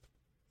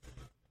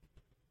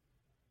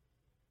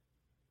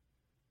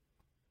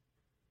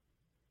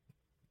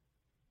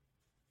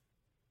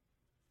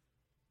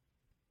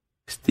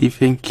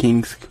 Stephen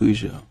King's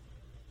Cujo.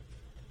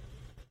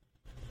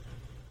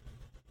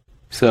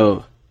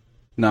 So,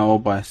 novel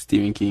by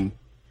Stephen King.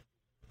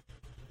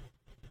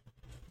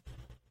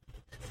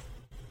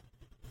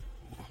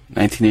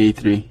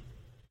 1983.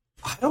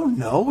 I don't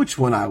know which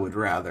one I would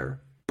rather.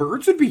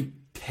 Birds would be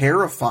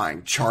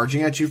terrifying,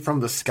 charging at you from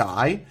the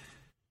sky.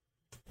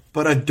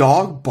 But a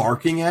dog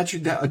barking at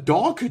you, a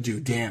dog could do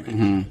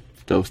damage.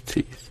 Those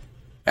teeth.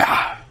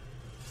 Ah.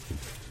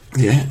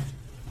 Yeah.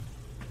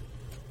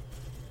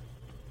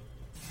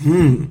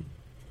 You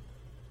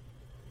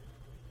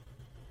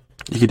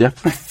could I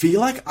definitely. feel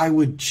like I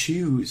would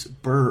choose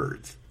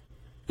birds.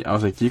 Yeah, I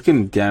was like, you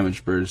can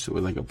damage birds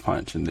with like a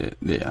punch, and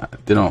they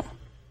don't.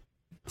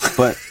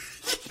 But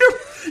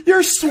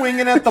You're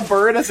swinging at the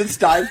bird as it's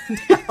diving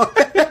down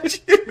at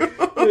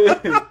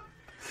you.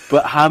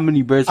 but how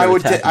many birds are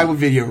attacking? I would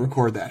video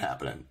record that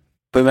happening.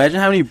 But imagine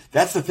how many.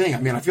 That's the thing. I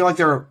mean, I feel like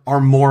there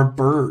are more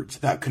birds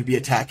that could be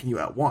attacking you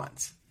at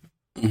once.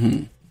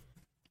 And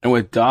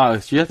with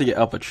dogs, you have to get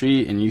up a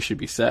tree, and you should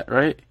be set,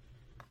 right?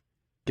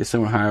 Get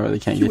somewhere higher where they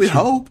can't You get would you.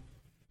 hope.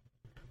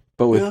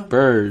 But with Yeah.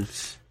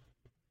 birds,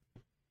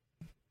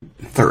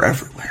 They're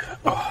everywhere.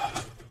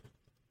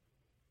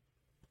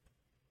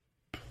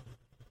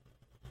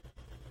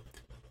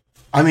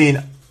 I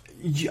mean,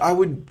 I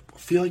would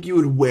feel like you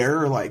would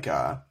wear like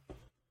a,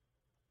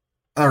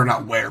 or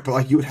not wear, but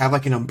like you would have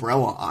like an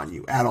umbrella on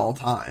you at all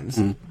times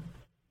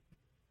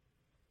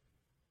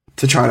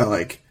to try to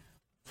like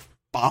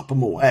bop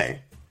them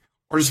away,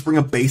 or just bring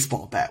a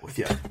baseball bat with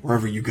you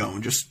wherever you go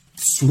and just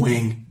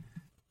swing.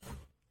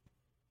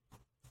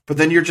 But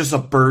then you're just a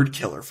bird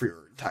killer for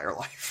your entire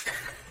life.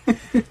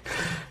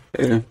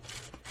 yeah.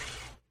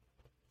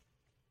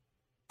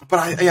 But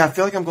I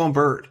feel like I'm going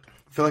bird.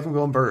 I feel like I'm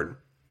going bird.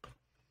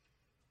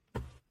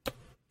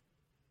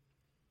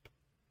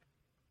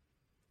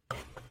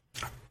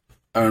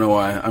 I don't know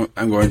why.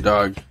 I'm going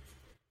dog.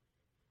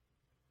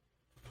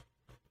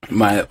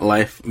 My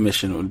life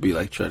mission would be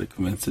like try to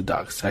convince the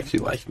dogs to actually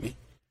like me.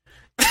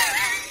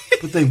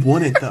 But they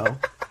wouldn't though.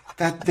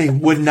 That they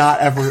would not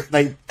ever.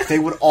 They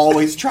would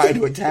always try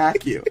to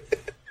attack you.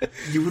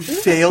 You would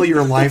fail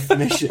your life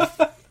mission.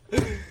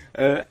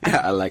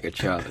 I like a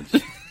challenge.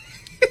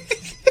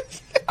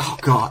 Oh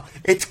God,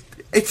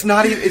 it's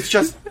not even.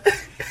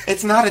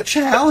 It's not a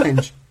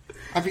challenge.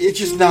 I mean, it's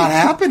just not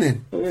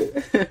happening.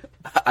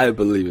 I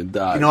believe in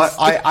dogs. You know what?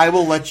 I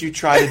will let you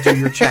try to do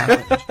your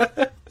challenge.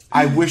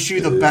 I wish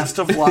you the best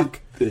of luck.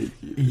 Thank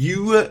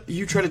you.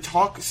 You try to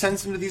talk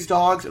sense into these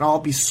dogs, and I'll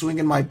be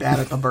swinging my bat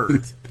at the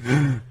birds.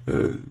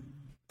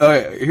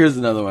 Okay, here's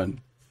another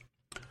one.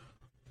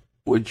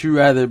 Would you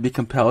rather be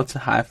compelled to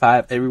high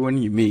five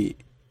everyone you meet,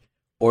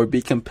 or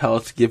be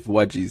compelled to give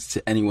wedgies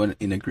to anyone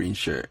in a green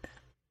shirt?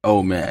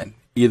 Oh man,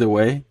 either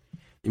way,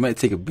 you might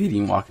take a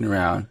beating walking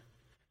around.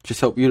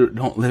 Just hope you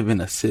don't live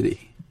in a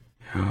city.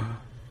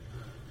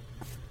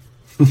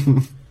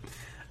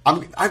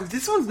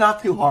 This one's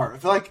not too hard. I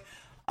feel like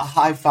a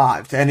high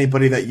five to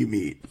anybody that you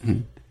meet. Yeah,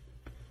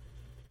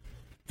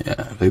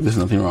 I think there's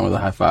nothing wrong with a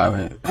high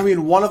five. I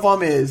mean, one of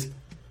them is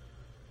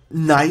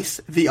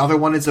nice. The other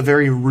one is a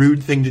very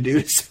rude thing to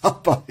do to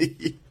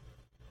somebody.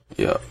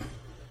 Yeah.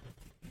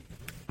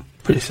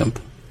 Pretty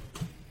simple.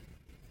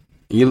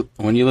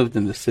 When you lived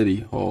in the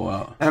city, oh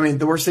wow. I mean,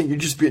 the worst thing, you're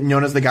just being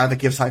known as the guy that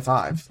gives high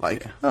fives.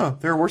 Like, oh,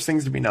 there are worse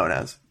things to be known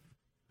as.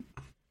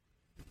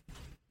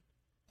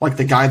 Like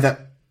the guy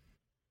that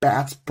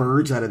bats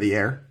birds out of the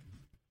air.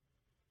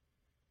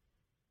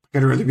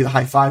 I'd rather be the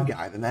high five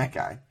guy than that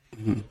guy.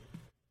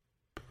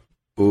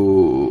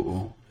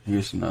 Ooh,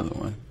 here's another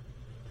one.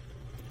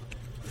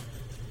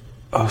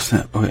 Oh,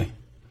 snap. Okay.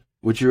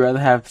 Would you rather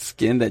have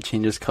skin that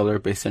changes color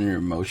based on your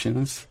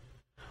emotions,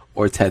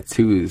 or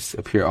tattoos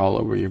appear all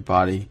over your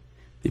body,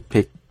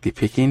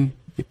 depicting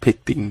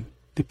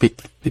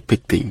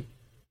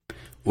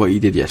what you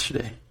did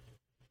yesterday?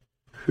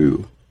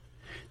 Who?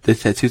 The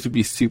tattoos would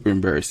be super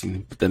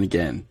embarrassing, but then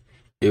again,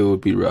 it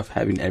would be rough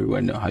having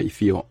everyone know how you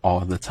feel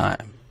all the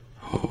time.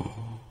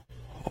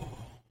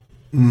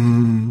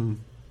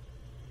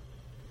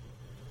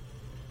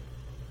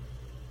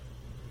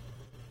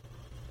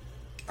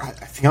 I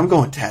think I'm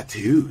going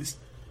tattoos.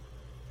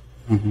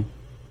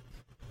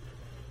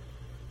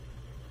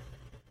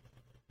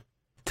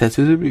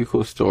 Tattoos would be a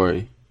cool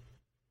story.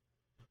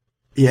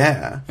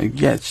 Yeah. I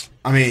guess.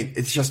 I mean,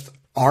 it's just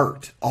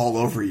art all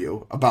over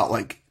you about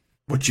like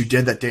what you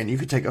did that day, and you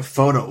could take a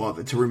photo of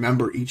it to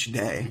remember each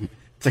day.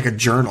 It's like a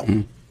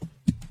journal.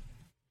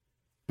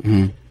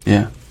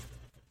 Yeah.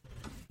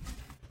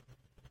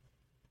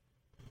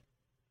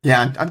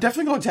 Yeah, I'm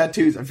definitely going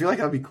tattoos. I feel like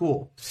that'd be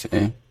cool.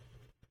 Same.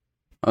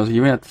 I was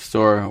even at the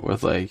store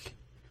with like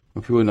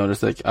when people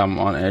notice like I'm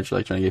on edge,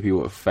 like trying to get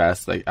people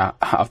fast like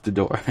out the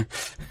door.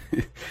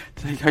 It's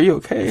like, are you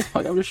okay?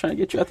 Like, I'm just trying to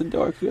get you out the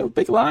door because we have a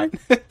big line.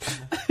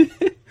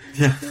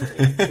 Yeah.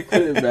 I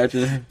couldn't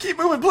imagine. Keep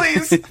moving,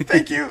 please.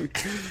 Thank you.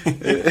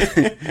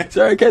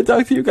 Sorry, I can't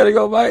talk to you. Gotta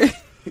go. Bye.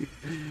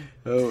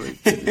 Oh, I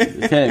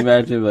can't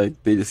imagine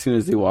like they as soon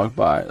as they walk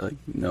by, like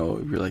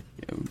if you're like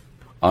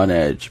on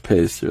edge,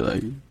 pissed, or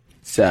like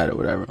sad or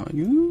whatever. I'm like,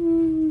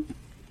 ooh,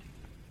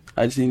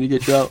 I just need to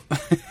get you out.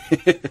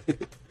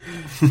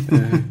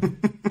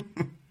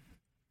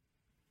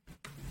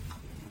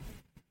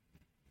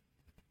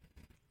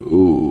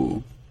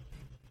 Ooh.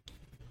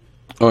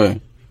 Okay.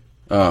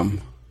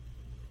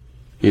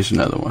 Here's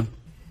another one.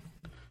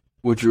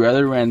 Would you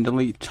rather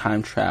randomly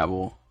time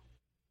travel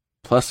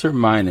plus or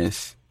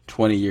minus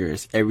 20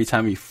 years every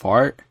time you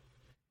fart,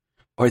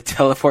 or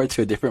teleport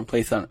to a different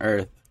place on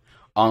Earth,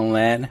 on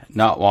land,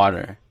 not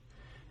water,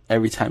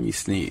 every time you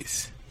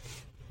sneeze?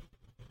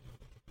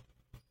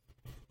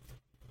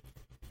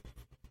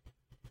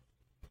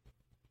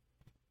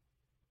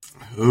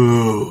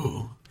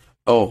 Ooh.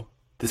 Oh,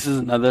 this is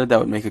another that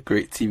would make a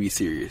great TV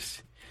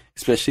series,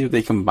 especially if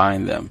they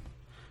combine them.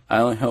 I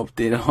only hope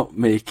they don't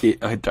make it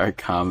a dark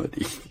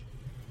comedy.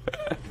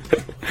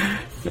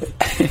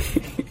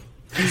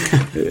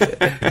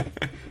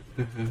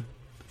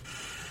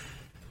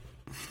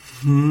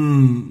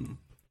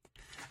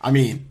 I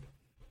mean,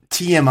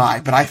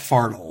 TMI, but I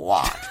fart a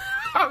lot.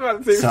 I'm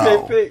about to say the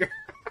same thing.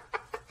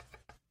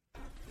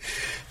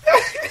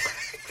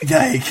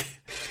 Like,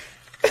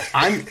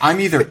 I'm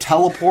either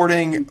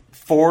teleporting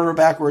forward or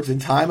backwards in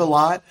time a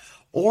lot,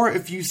 or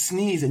if you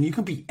sneeze and you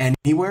could be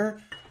anywhere,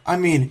 I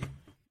mean,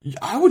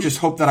 I would just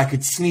hope that I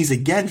could sneeze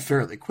again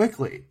fairly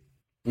quickly.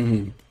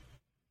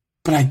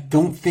 But I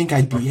don't think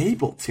I'd be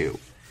able to.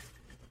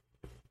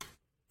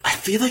 I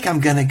feel like I'm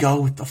going to go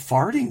with the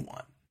farting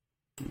one.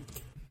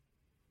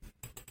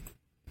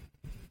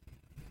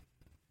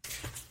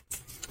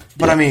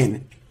 But I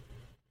mean,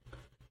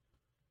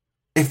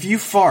 if you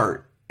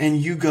fart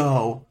and you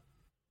go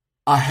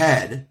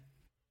ahead,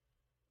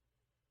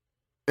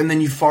 and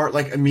then you fart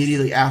like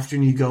immediately after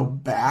and you go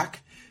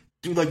back,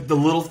 do like the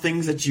little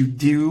things that you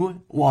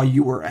do while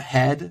you were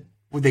ahead,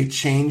 would they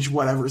change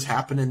whatever's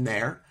happening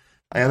there?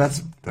 Yeah,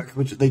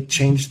 they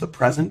change the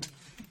present.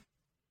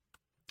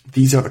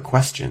 These are the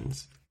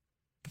questions.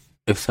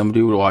 If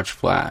somebody would watch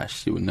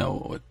Flash, you would know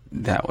what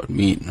that would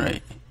mean,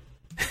 right?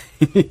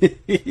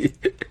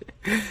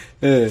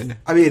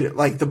 I mean,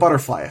 like the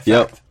butterfly effect.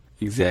 Yep,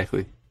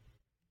 exactly.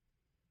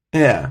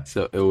 Yeah.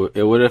 So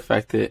it would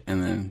affect it,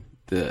 and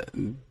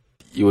then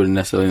you wouldn't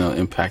necessarily know the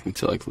impact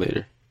until like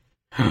later.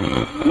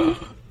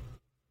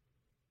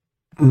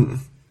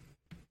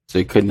 So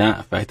it could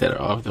not affect that at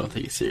all if they don't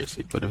take it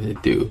seriously. But if they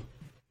do,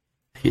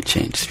 it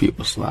changes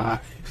people's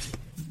lives.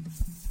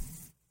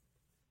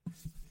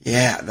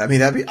 Yeah, I mean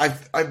that'd be.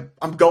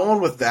 I'm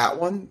going with that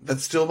one.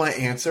 That's still my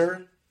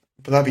answer,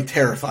 but that'd be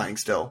terrifying.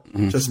 Still,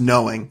 just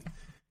knowing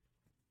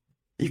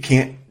you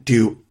can't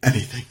do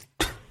anything.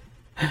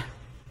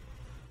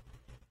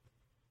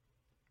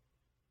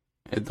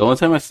 The only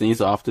time I sneeze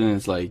often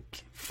is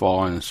like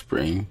fall and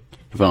spring.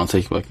 If I don't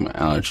take like my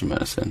allergy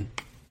medicine,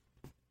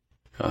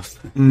 yeah,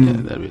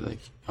 that'd be like,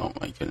 oh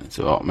my goodness,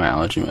 so my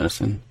allergy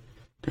medicine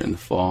during the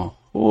fall.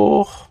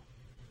 Oh,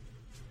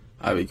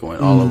 I'd be going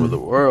all over the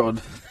world.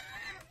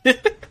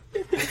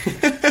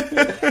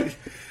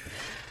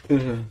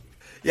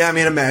 Yeah, I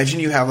mean, imagine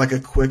you have like a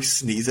quick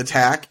sneeze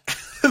attack,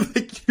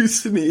 like you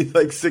sneeze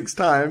like 6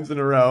 times in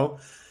a row,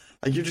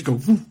 like you just go.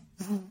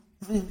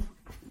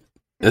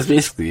 That's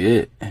basically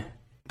it.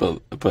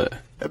 But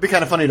That'd be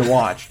kind of funny to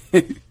watch.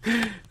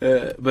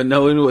 But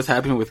knowing what's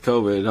happening with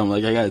COVID, I'm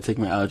like, I gotta take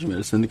my allergy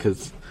medicine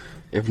because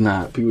if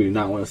not, people do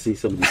not want to see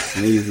somebody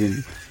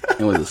sneezing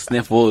and with the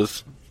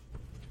sniffles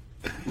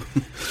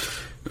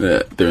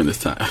during this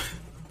time.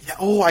 Yeah.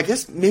 Oh, I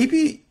guess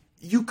maybe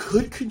you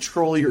could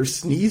control your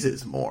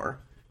sneezes more.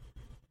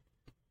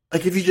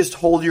 Like if you just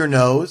hold your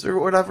nose or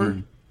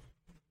whatever.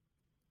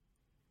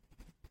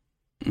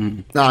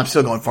 No, I'm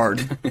still going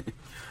fart.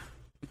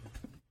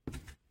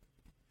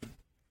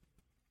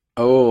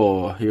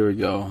 Oh, here we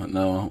go.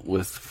 No,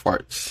 with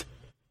farts.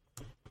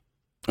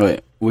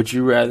 Wait, would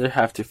you rather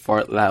have to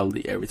fart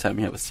loudly every time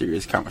you have a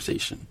serious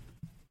conversation?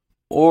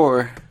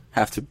 Or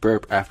have to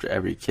burp after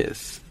every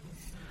kiss?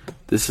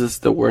 This is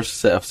the worst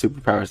set of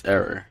superpowers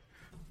ever.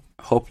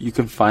 Hope you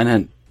can find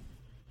an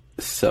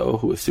SO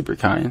who is super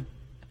kind.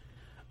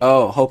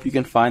 Oh, hope you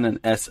can find an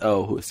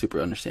SO who is super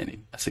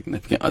understanding. A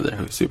significant other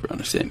who is super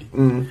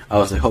understanding. I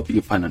was like, hope you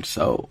can find an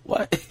SO.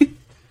 What?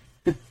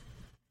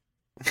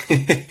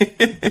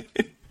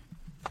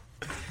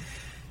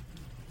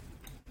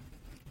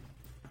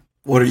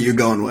 What are you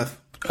going with?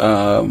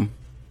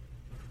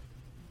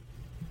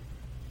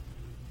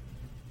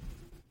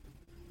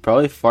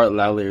 Probably fart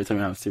loudly every time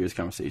you have a serious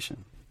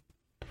conversation.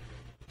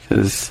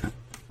 Because,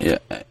 yeah,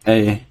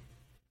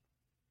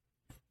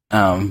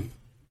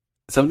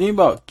 something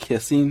about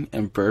kissing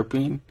and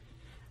burping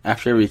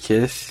after every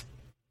kiss.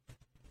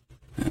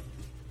 I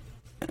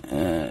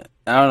don't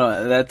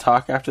know. That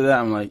talk after that,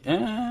 I'm like,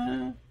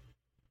 I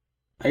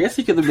guess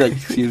you could be like,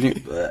 excuse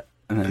me,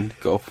 and then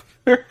go.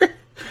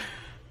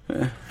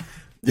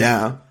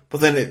 Yeah,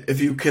 but then if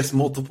you kiss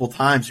multiple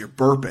times, you're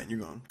burping. You're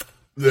going,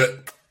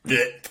 bleh,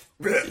 bleh,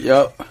 bleh.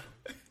 Yep.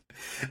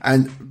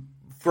 And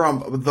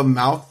from the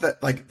mouth,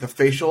 that like the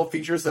facial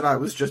features that I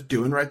was just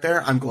doing right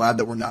there, I'm glad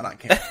that we're not on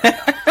camera.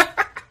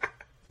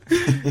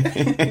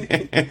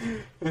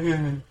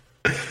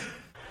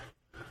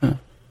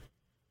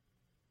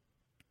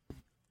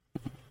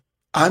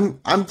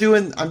 I'm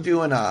doing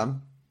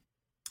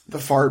the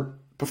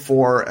fart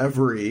before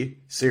every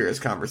serious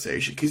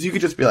conversation, because you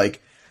could just be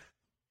like,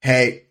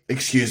 hey,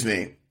 excuse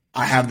me,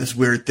 I have this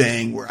weird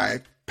thing where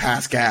I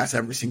pass gas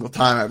every single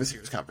time I have a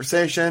serious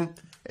conversation.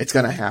 It's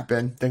gonna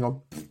happen. Then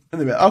go, and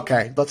they'll be like,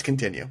 okay, let's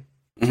continue.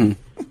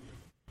 Mm-hmm.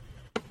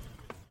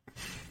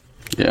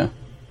 Yeah.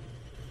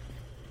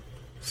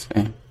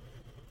 Same.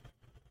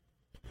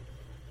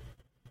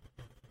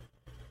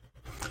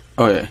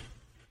 Oh yeah.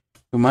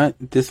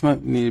 This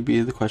might need to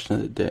be the question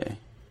of the day.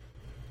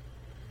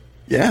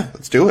 Yeah,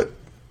 let's do it.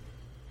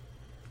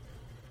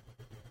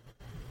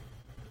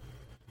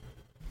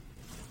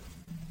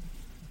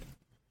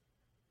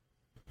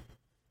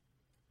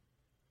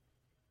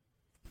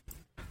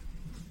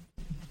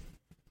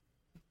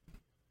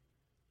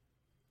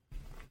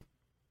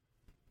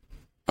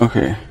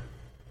 Okay.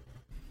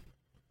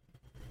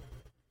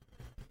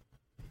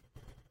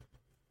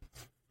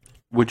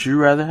 Would you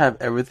rather have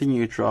everything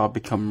you draw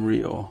become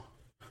real,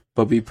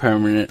 but be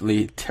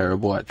permanently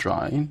terrible at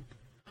drawing?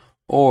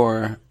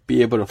 Or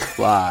be able to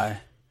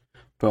fly,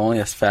 but only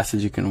as fast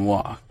as you can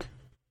walk?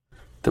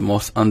 The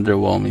most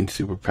underwhelming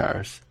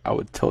superpowers. I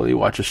would totally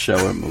watch a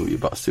show or movie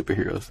about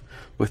superheroes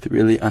with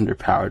really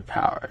underpowered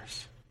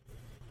powers.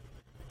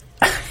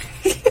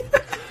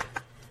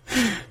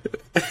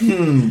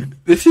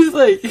 This is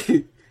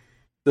like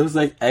those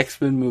like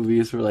X-Men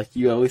movies where like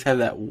you always have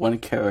that one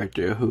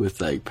character who is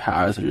like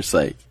powers are just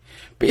like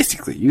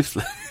basically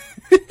useless.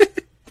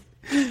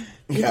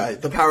 Yeah,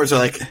 the powers are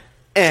like,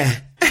 eh.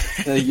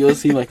 Like you'll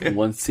see like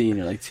one scene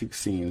or like two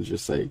scenes,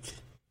 just like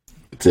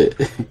that's it.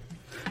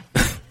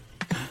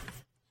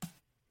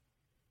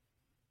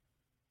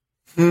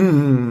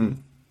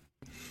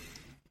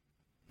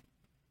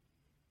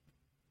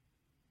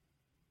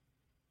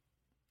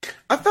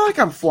 I feel like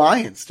I'm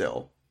flying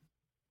still.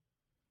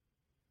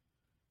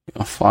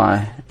 You'll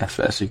fly as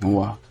fast as you can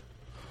walk,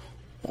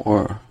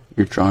 or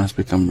your drawings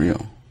become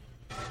real.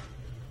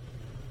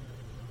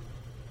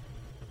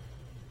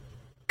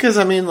 Because,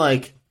 I mean,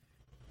 like,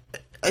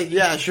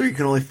 yeah, sure, you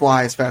can only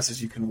fly as fast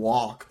as you can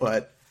walk,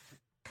 but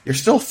you're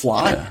still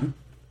flying. Yeah.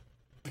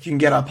 You can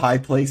get up high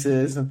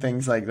places and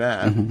things like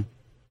that. Mm-hmm.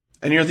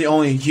 And you're the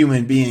only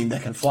human being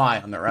that can fly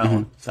on their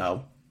own,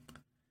 so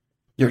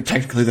you're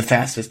technically the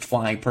fastest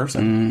flying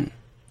person.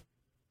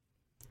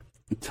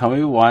 Tell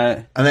me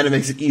why. And then it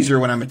makes it easier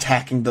when I'm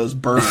attacking those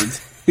birds.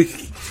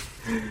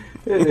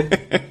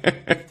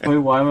 Tell me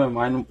why my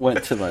mind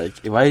went to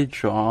like, if I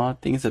draw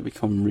things that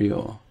become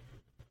real,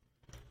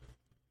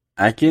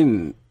 I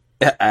can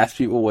ask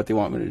people what they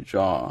want me to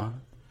draw,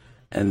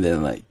 and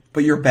then like.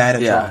 But you're bad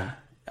at drawing.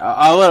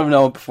 I'll let them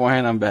know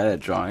beforehand I'm bad at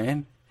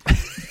drawing.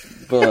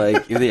 But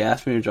like, if they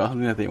ask me to draw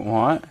something that they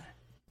want,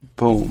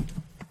 boom,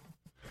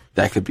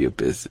 that could be a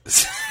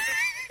business.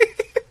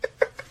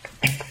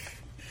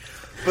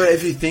 But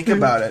if you think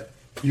about it,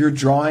 you're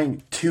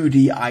drawing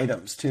 2D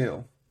items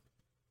too.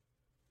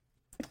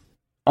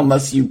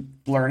 Unless you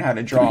learn how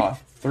to draw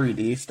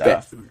 3D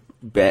stuff.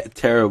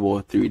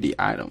 Terrible 3D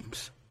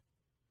items.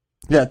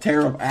 Yeah,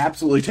 terrible.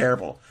 Absolutely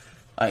terrible.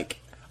 Like,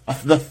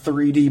 the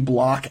 3D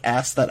block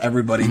S that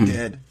everybody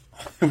did.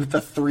 With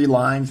the 3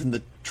 lines and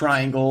the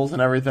triangles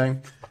and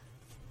everything.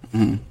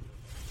 I'm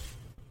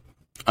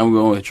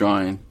going with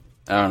drawing.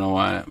 I don't know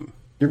why.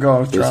 You're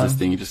going with drawing. This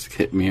thing just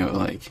hit me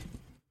like,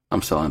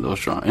 I'm selling those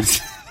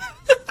drawings.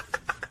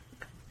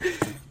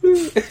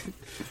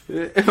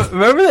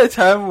 Remember that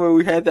time where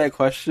we had that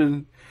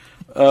question?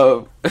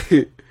 What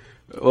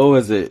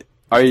was it?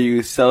 Are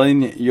you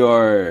selling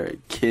your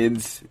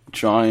kids'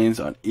 drawings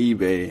on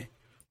eBay?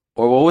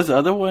 Or what was the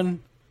other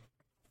one?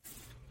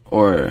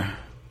 Or...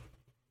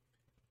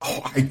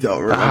 Oh, I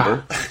don't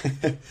remember.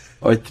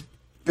 or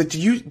But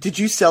did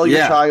you sell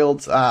your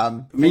child's me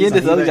and things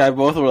this on other eBay? guy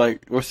both were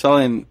like, we're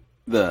selling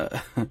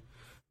the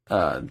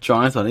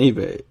drawings on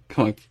eBay.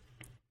 I'm like,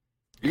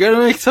 you gotta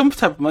make some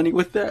type of money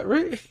with that,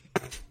 right?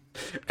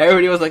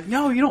 Everybody was like,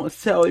 no, you don't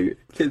sell your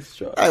kids'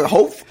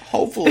 drawings.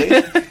 Hopefully.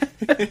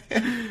 Like,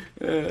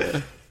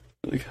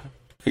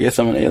 I guess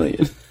I'm an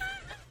alien.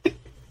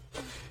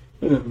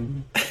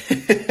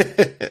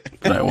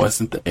 But I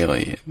wasn't the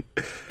alien.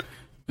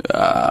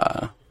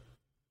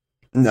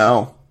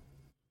 No,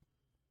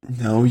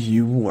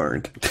 you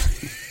weren't.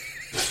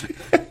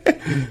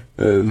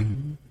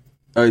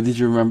 Did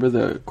you remember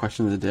the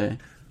question of the day?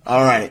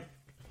 All right.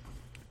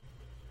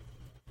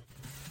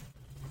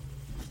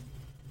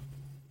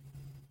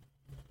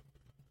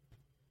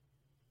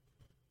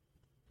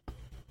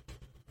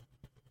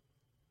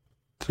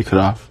 Did we cut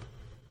off?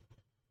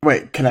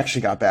 Wait,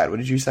 connection got bad. What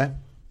did you say?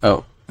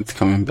 Oh, it's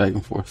coming back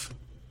and forth.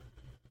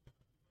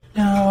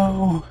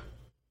 No.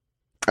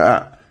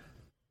 I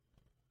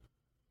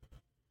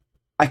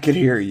could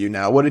hear you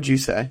now. What did you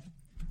say?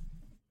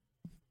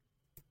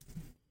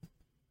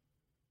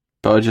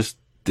 Oh,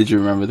 did you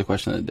remember the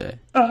question of the day?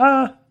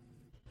 That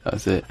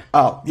was it.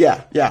 Oh,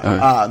 yeah.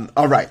 Okay.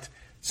 All right.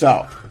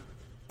 So,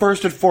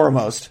 first and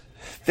foremost,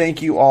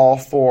 thank you all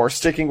for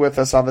sticking with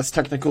us on this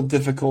technical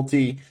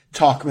difficulty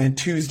Talkman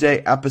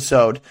Tuesday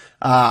episode.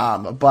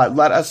 But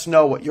let us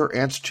know what your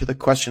answer to the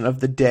question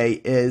of the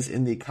day is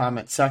in the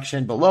comment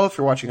section below if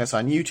you're watching us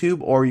on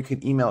YouTube, or you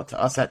can email it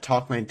to us at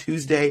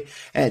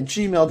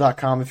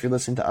talkmantuesday@gmail.com if you're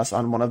listening to us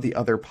on one of the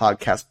other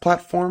podcast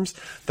platforms.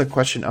 The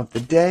question of the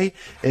day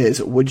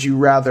is, would you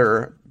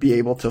rather be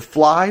able to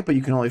fly, but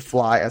you can only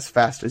fly as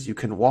fast as you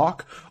can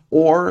walk,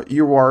 or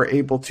you are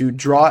able to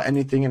draw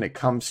anything and it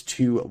comes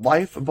to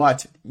life,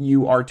 but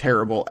you are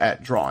terrible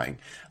at drawing?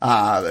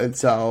 And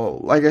so,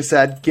 like I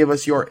said, give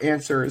us your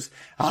answers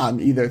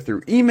either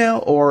through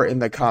email or in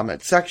the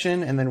comment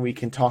section, and then we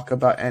can talk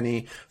about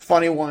any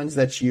funny ones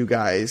that you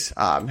guys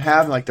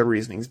have, like the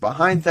reasonings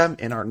behind them,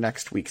 in our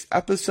next week's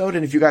episode.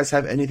 And if you guys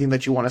have anything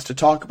that you want us to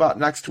talk about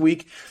next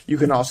week, you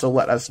can also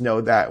let us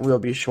know that. We'll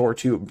be sure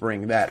to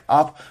bring that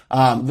up.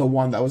 The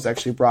one that was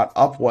actually brought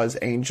up was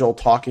Angel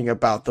talking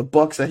about the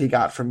books that he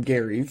got from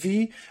Gary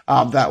Vee.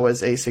 That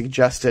was a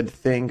suggested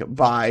thing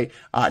by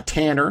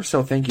Tanner,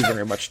 so thank you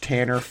very much,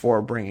 Tanner,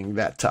 for bringing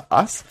that to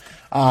us.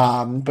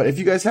 But if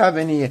you guys have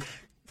any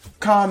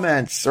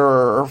comments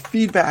or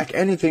feedback,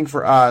 anything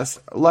for us,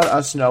 let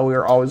us know. We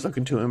are always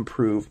looking to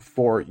improve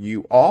for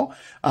you all.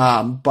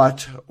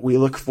 But we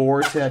look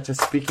forward to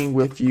speaking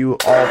with you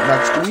all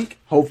next week.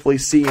 Hopefully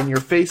seeing your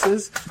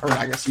faces, or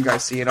I guess you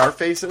guys seeing our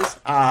faces.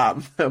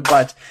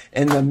 But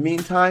in the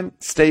meantime,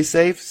 stay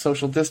safe,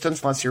 social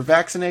distance unless you're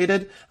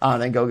vaccinated,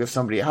 then go give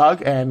somebody a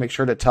hug and make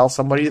sure to tell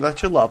somebody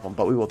that you love them.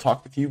 But we will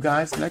talk with you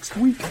guys next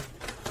week.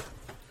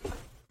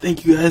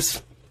 Thank you,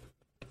 guys.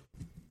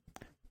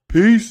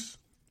 Peace.